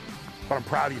 But I'm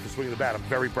proud of you for swinging the bat. I'm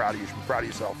very proud of you. You should be proud of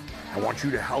yourself. I want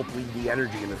you to help lead the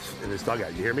energy in this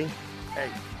dugout. You hear me? Hey,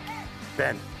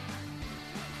 Ben,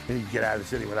 you need to get out of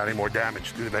this inning without any more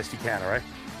damage. Do the best you can, all right?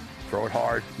 Throw it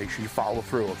hard. Make sure you follow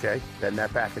through, okay? Bend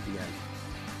that back at the end.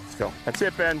 Let's go. That's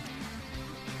it, Ben.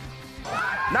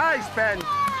 Nice, Ben.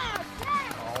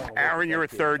 Aaron, you're at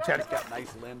third. He's got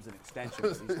nice limbs and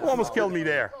extensions. He's got Almost killed me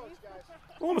there.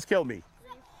 Almost killed me.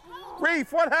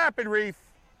 Reef, what happened, Reef?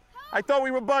 I thought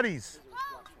we were buddies.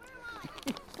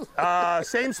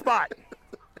 Same spot.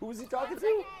 Who was he talking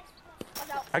to?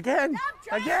 Again.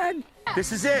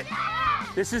 This is it.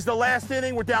 This is the last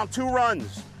inning. We're down 2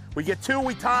 runs. We get 2,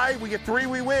 we tie. We get 3,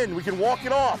 we win. We can walk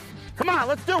it off. Come on,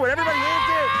 let's do it. Everybody,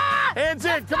 hands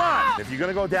in. Come on. If you're going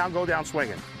to go down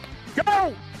swinging.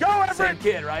 Go, Everett. Same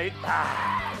kid, right?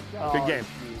 Good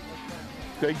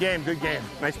game. Good game.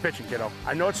 Nice pitching, kiddo.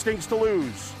 I know it stinks to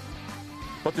lose,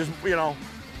 but there's,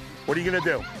 what are you going to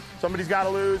do? Somebody's got to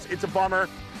lose. It's a bummer.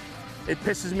 It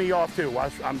pisses me off, too.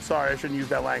 I'm sorry, I shouldn't use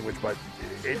that language, but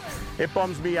it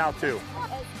bums me out, too.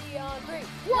 SD on 3.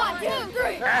 1, 2,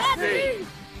 3, SD.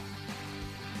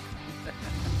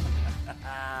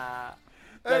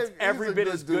 That's Hey, every he's a bit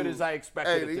good as good dude. as I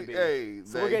expected it to be.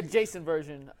 So we'll get Jason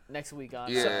version next week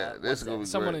on. Yeah, this is Wednesday. gonna be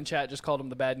Someone great. in chat just called them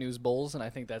the Bad News Bulls, and I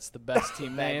think that's the best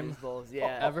team Bad name News Bulls,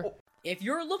 yeah. ever. If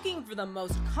you're looking for the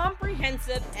most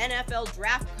comprehensive NFL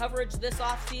draft coverage this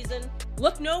offseason,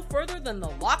 look no further than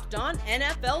the Locked On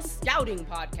NFL Scouting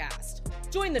Podcast.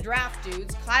 Join the draft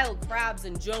dudes, Kyle Krabs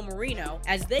and Joe Marino,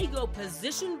 as they go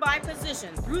position by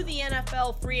position through the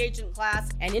NFL free agent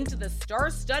class and into the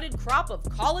star-studded crop of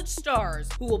college stars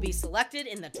who will be selected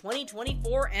in the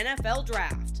 2024 NFL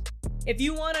Draft. If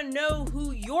you want to know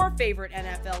who your favorite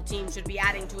NFL team should be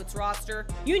adding to its roster,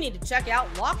 you need to check out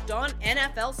Locked On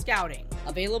NFL Scouting,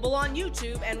 available on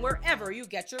YouTube and wherever you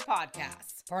get your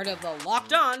podcasts. Part of the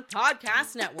Locked On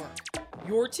Podcast Network,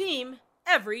 your team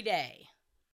every day.